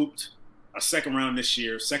 you couped a second round this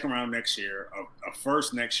year, second round next year, a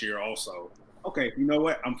first next year also. Okay, you know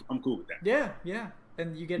what? I'm cool with that. Yeah,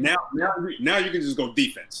 and you get now you can just go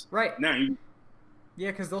defense. Right. Now you.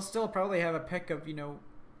 Yeah, because they'll still probably have a pick of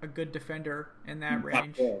a good defender in that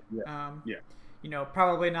range. Yeah.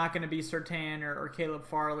 Probably not going to be Surtain or Caleb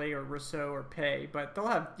Farley or Rousseau or Pay, but they'll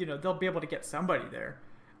have they'll be able to get somebody there.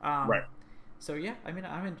 Right. So yeah, I mean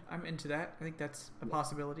I'm into that. I think that's a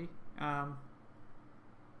possibility. Yeah,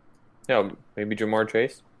 maybe Jamar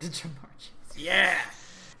Chase. Jamar Chase. Yeah.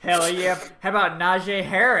 Hell yeah! How about Najee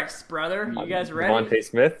Harris, brother? You guys ready? Devontae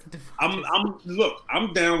Smith.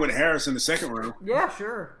 I'm down with Harris in the second round. Yeah,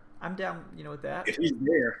 sure. I'm down. With that. If he's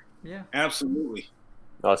there. Yeah. Absolutely.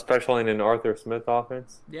 Especially in an Arthur Smith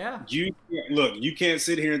offense. Yeah. You can't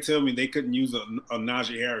sit here and tell me they couldn't use a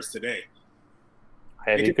Najee Harris today.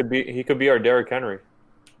 Hey, he could be our Derrick Henry.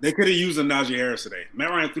 They could have used a Najee Harris today. Matt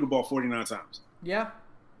Ryan threw the ball 49 times. Yeah.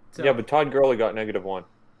 So, yeah, but Todd Gurley got -1.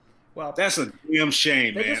 Well, that's a damn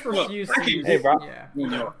shame, they man. just refuse to use Hey, bro. Yeah. You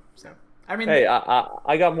know. So, I mean, Hey,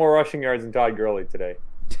 I got more rushing yards than Todd Gurley today.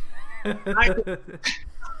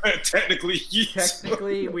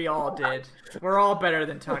 Technically, we all did. We're all better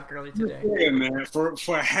than Todd Gurley today. Yeah, man.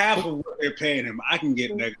 For half of what they're paying him, I can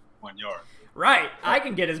get -1 yard. Right. I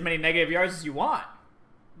can get as many negative yards as you want.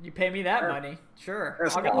 You pay me that money, sure.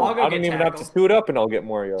 I'll go I don't get even tackled. have to suit up, and I'll get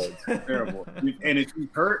more yards. Terrible. And if he's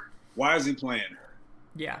hurt, why is he playing?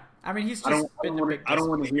 Yeah, I mean he's just I don't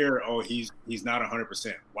want to hear. Oh, he's not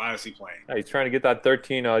 100%. Why is he playing? Yeah, he's trying to get that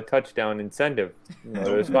 13 touchdown incentive.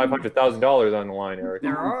 There's $500,000 on the line, Eric.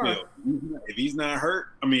 There are. If he's not hurt,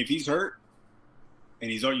 if he's hurt, and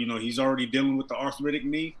he's already dealing with the arthritic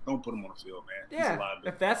knee, don't put him on the field, man. Yeah,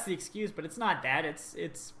 if that's the excuse, but it's not that.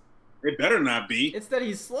 It's. It better not be. It's that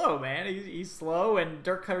he's slow, man. He's slow, and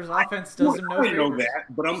Dirk Cutter's offense does him no favors. I know that,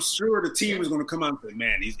 but I'm sure the team is going to come out and say,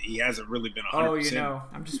 man, he hasn't really been 100%. Oh,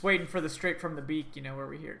 I'm just waiting for the straight from the beak, where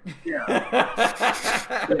we hear it. Yeah.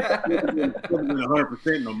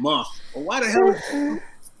 100% in a month. Well, why the hell?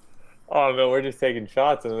 Oh, no, we're just taking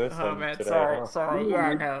shots in this one. Oh, man, today, sorry.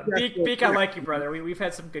 Yeah, no. Beak, I like you, brother. We've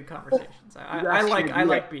had some good conversations. I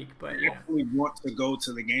like Beak, but I actually want to go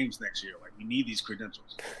to the games next year. Like, we need these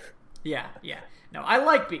credentials. Yeah. No, I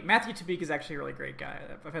like Beak. Matthew Tabik is actually a really great guy.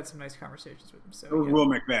 I've had some nice conversations with him. So was Will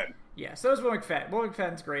McFadden. Yeah, so is Will McFadden. Will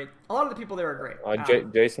McFadden's great. A lot of the people there are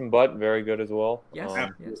great. Jason Butt, very good as well.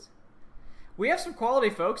 Yes. We have some quality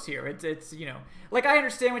folks here. It's like I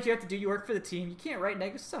understand what you have to do. You work for the team. You can't write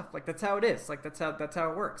negative stuff. Like that's how it is. Like that's how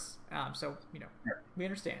it works. So we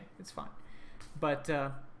understand. It's fine. But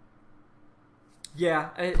yeah,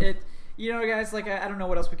 guys, like I don't know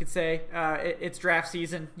what else we could say. It's draft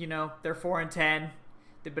season. They're 4-10.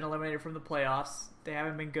 They've been eliminated from the playoffs. They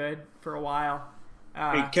haven't been good for a while.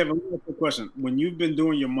 Hey Kevin, one quick question: when you've been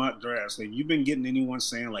doing your mock drafts, have you been getting anyone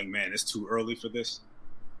saying like, "Man, it's too early for this"?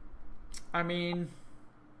 I mean,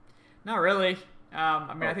 not really.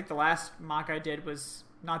 I think the last mock I did was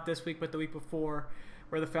not this week, but the week before,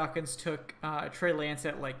 where the Falcons took Trey Lance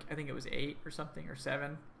at I think it was 8 or something or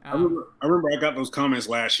 7. I remember I got those comments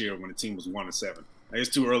last year when the team was 1-7. It's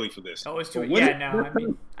too early for this. Oh, it's too. Yeah, no. I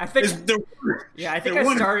mean, I think. Yeah, I think I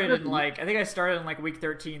started in week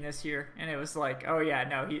 13 this year, and it was like, oh yeah,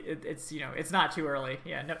 no, it's not too early.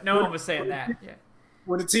 Yeah, no one was saying that. Yeah.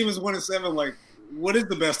 When the team is 1-7, what is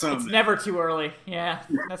the best time? It's never too early. Yeah,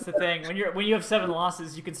 that's the thing. When you have 7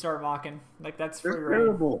 losses, you can start mocking. That's free reign.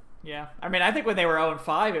 Terrible. Yeah, I mean, I think when they were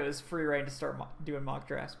 0-5, it was free reign to start doing mock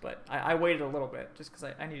drafts. But I waited a little bit just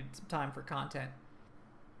because I needed some time for content.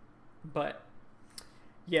 But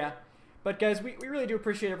yeah, but guys, we really do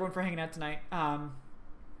appreciate everyone for hanging out tonight.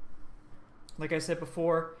 Like I said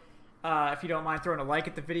before, if you don't mind throwing a like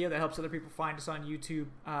at the video, that helps other people find us on YouTube.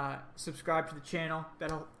 Subscribe to the channel.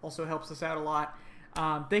 That also helps us out a lot.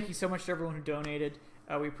 Thank you so much to everyone who donated.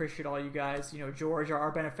 We appreciate all you guys. George,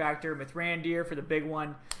 our benefactor, Mithrandir for the big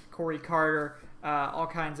one, Corey Carter, all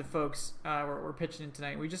kinds of folks we're pitching in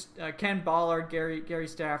tonight. We just Ken Ballard, Gary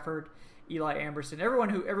Stafford, Eli Amberson, everyone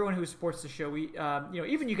who supports the show. We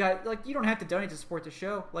even you guys, you don't have to donate to support the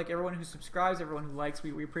show. Everyone who subscribes, everyone who likes,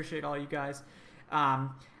 we appreciate all you guys.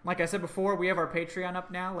 Like I said before, we have our Patreon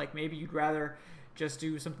up now. Maybe you'd rather just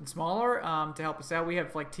do something smaller to help us out. We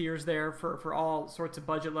have tiers there for all sorts of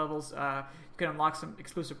budget levels. You can unlock some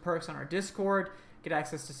exclusive perks on our Discord, get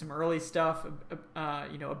access to some early stuff,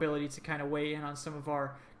 ability to kind of weigh in on some of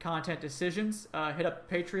our content decisions. Hit up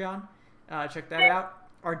Patreon, check that out.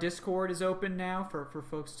 Our Discord is open now for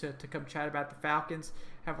folks to come chat about the Falcons.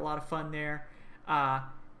 Have a lot of fun there.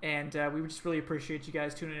 And we would just really appreciate you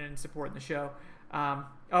guys tuning in and supporting the show.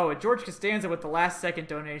 George Costanza with the last second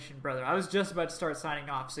donation, brother. I was just about to start signing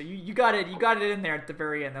off, so you got it in there at the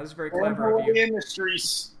very end. That was very clever of you. In the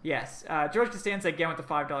streets. Yes, George Costanza again with the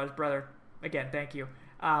 $5, brother. Again, thank you.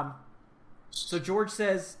 So George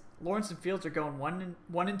says Lawrence and Fields are going 1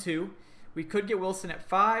 and 2. We could get Wilson at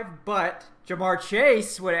 5, but Jamar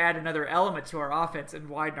Chase would add another element to our offense and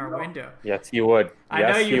widen our window. Yes, he would. I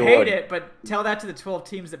know you hate it, but tell that to the 12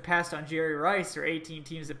 teams that passed on Jerry Rice or 18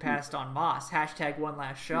 teams that passed on Moss. # one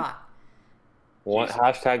last shot. # one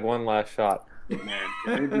last shot. Man,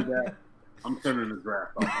 if they do that, I'm turning the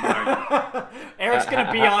draft off. Eric's going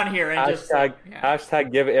to be on here and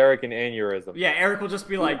 # give Eric an aneurysm. Yeah, Eric will just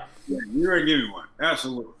be like... Yeah, you're going to give me one.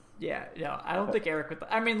 Absolutely. Yeah, no, I don't think Eric would...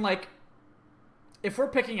 if we're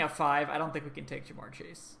picking at 5, I don't think we can take Jamar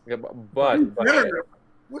Chase. Yeah, what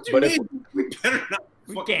do you mean? We better not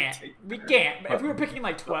We can't. If we were picking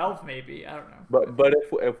like 12, maybe. I don't know. But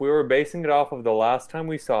if we were basing it off of the last time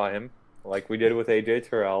we saw him, like we did with AJ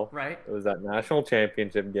Terrell, right? It was that national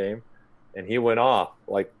championship game, and he went off.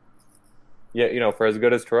 Like, yeah, for as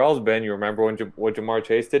good as Terrell's been, you remember what Jamar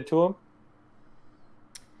Chase did to him?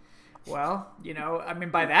 Well,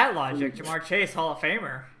 by that logic, Jamar Chase, Hall of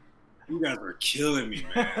Famer. You guys are killing me,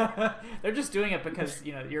 man. They're just doing it because,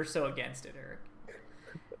 you're so against it, Eric.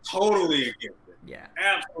 Totally against it. Yeah.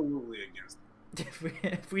 Absolutely against it.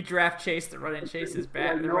 If we draft Chase, the run-in Chase is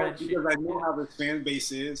bad. Because I know how this fan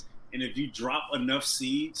base is, and if you drop enough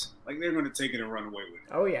seeds, like, they're going to take it and run away with it.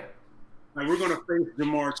 Oh, yeah. Like, we're going to face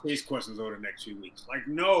Jamar Chase questions over the next few weeks. Like,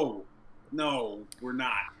 no, we're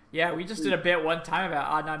not. Yeah, we just did a bit one time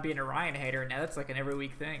about Adnan being a Ryan hater, and now that's like an every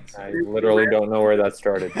week thing. So. I literally don't know where that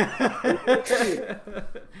started. That's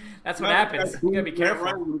what happens. You gotta be careful.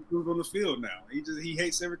 Matt Ryan comes on the field now. He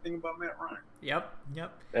hates everything about Matt Ryan.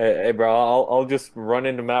 Yep. Hey, bro, I'll just run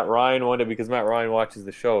into Matt Ryan one day because Matt Ryan watches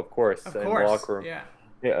the show, of course. In the locker room. Yeah.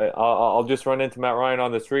 Yeah, I'll just run into Matt Ryan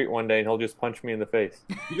on the street one day, and he'll just punch me in the face.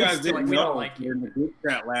 You guys didn't we know don't like you. In the group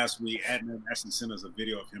chat last week, Adnan actually sent us a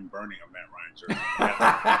video of him burning a Matt Ryan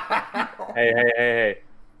jersey. Hey.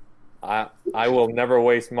 I will never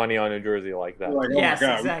waste money on a jersey like that. Like, yes,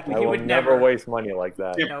 exactly. I will never waste money like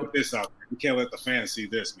that. You can't put this out there. You can't let the fans see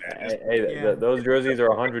this, man. Those jerseys are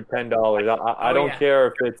 $110. I don't care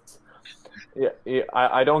if it's... Yeah,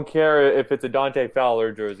 I don't care if it's a Dante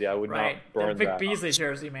Fowler jersey. I would not burn that. Vic Beasley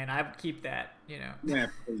jersey, man. I would keep that.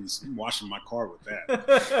 Man, please, I'm washing my car with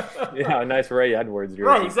that. Yeah, a nice Ray Edwards jersey.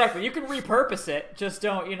 Right, exactly. You can repurpose it. Just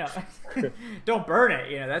don't, don't burn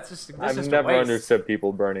it. That's just. I've never understood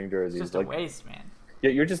people burning jerseys. It's just a waste, man. Yeah,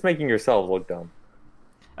 you're just making yourselves look dumb.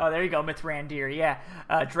 Oh, there you go, Myth Randier. Yeah,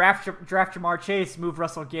 draft Jamar Chase, move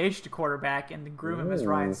Russell Gage to quarterback, and then groom him as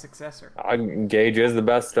Ryan's successor. Gage is the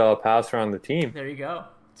best passer on the team. There you go.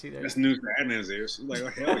 See, that's news to Adnan's ears. He's like, oh,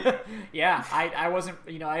 hell yeah. Yeah, I wasn't,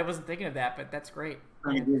 I wasn't thinking of that, but that's great.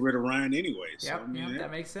 Trying to get rid of Ryan anyway. So, yep, that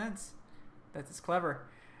makes sense. That's clever.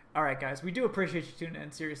 All right, guys, we do appreciate you tuning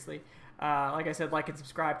in. Seriously, like I said, like and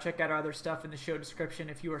subscribe. Check out our other stuff in the show description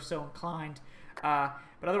if you are so inclined.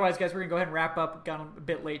 But otherwise, guys, we're going to go ahead and wrap up. Got a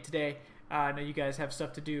bit late today. I know you guys have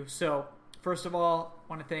stuff to do. So, first of all,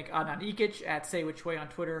 I want to thank Adnan Ikic at Say Which Way on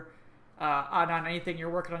Twitter. Adnan, anything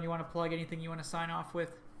you're working on you want to plug? Anything you want to sign off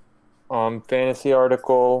with? Fantasy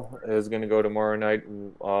article is going to go tomorrow night.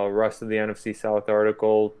 Rest of the NFC South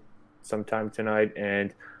article sometime tonight.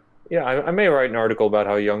 And, yeah, I may write an article about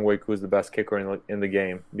how Young Waku is the best kicker in the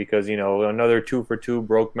game. Because, another 2 for 2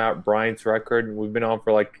 broke Matt Bryant's record. We've been on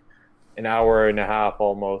for like an hour and a half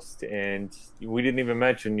almost, and we didn't even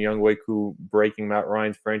mention Young Waku breaking Matt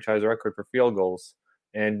Ryan's franchise record for field goals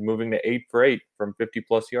and moving to 8 for 8 from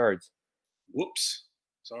 50-plus yards. Whoops.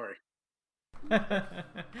 Sorry.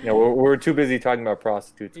 Yeah, we're too busy talking about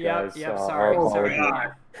prostitutes, guys. Yep, sorry.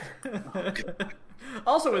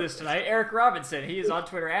 Also with us tonight, Eric Robinson. He is on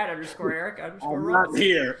Twitter @_Eric_Robinson. I'm not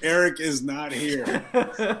here. Eric is not here.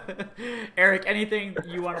 Eric, anything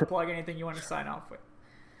you want to plug? Anything you want to sign off with?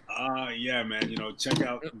 Yeah, man. Check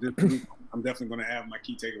out this week. I'm definitely going to have my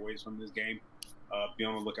key takeaways from this game. Be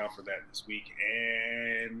on the lookout for that this week.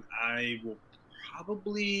 And I will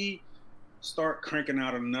probably start cranking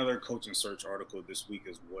out another coaching search article this week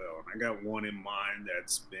as well. And I got one in mind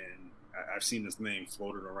I've seen this name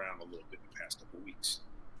floated around a little bit the past couple weeks.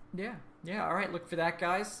 Yeah. All right. Look for that,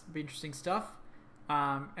 guys. It'll be interesting stuff.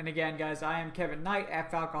 And again, guys, I am Kevin Knight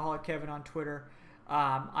at Falcoholic Kevin on Twitter.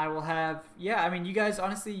 I will have, you guys,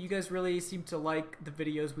 honestly, you guys really seem to like the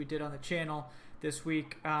videos we did on the channel this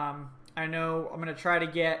week. I know I'm going to try to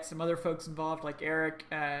get some other folks involved, like Eric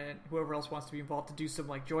and whoever else wants to be involved, to do some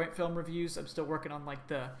like joint film reviews. I'm still working on like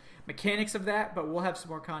the mechanics of that, but we'll have some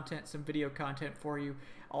more content, some video content for you.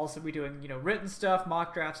 I'll also be doing, written stuff,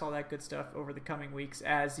 mock drafts, all that good stuff over the coming weeks,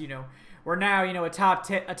 as, we're now, a top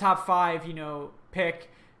 5, pick,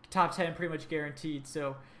 top 10 pretty much guaranteed.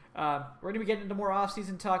 So, we're going to be getting into more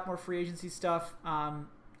off-season talk, more free agency stuff,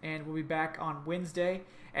 and we'll be back on Wednesday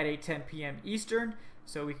at 8:10 p.m. Eastern,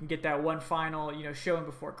 so we can get that one final, showing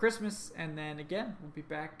before Christmas, and then again, we'll be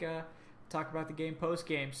back talk about the game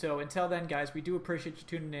post-game. So until then, guys, we do appreciate you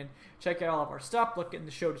tuning in. Check out all of our stuff. Look in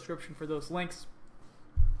the show description for those links.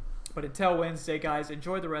 But until Wednesday, guys,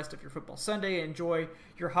 enjoy the rest of your football Sunday, enjoy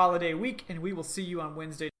your holiday week, and we will see you on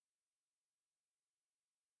Wednesday.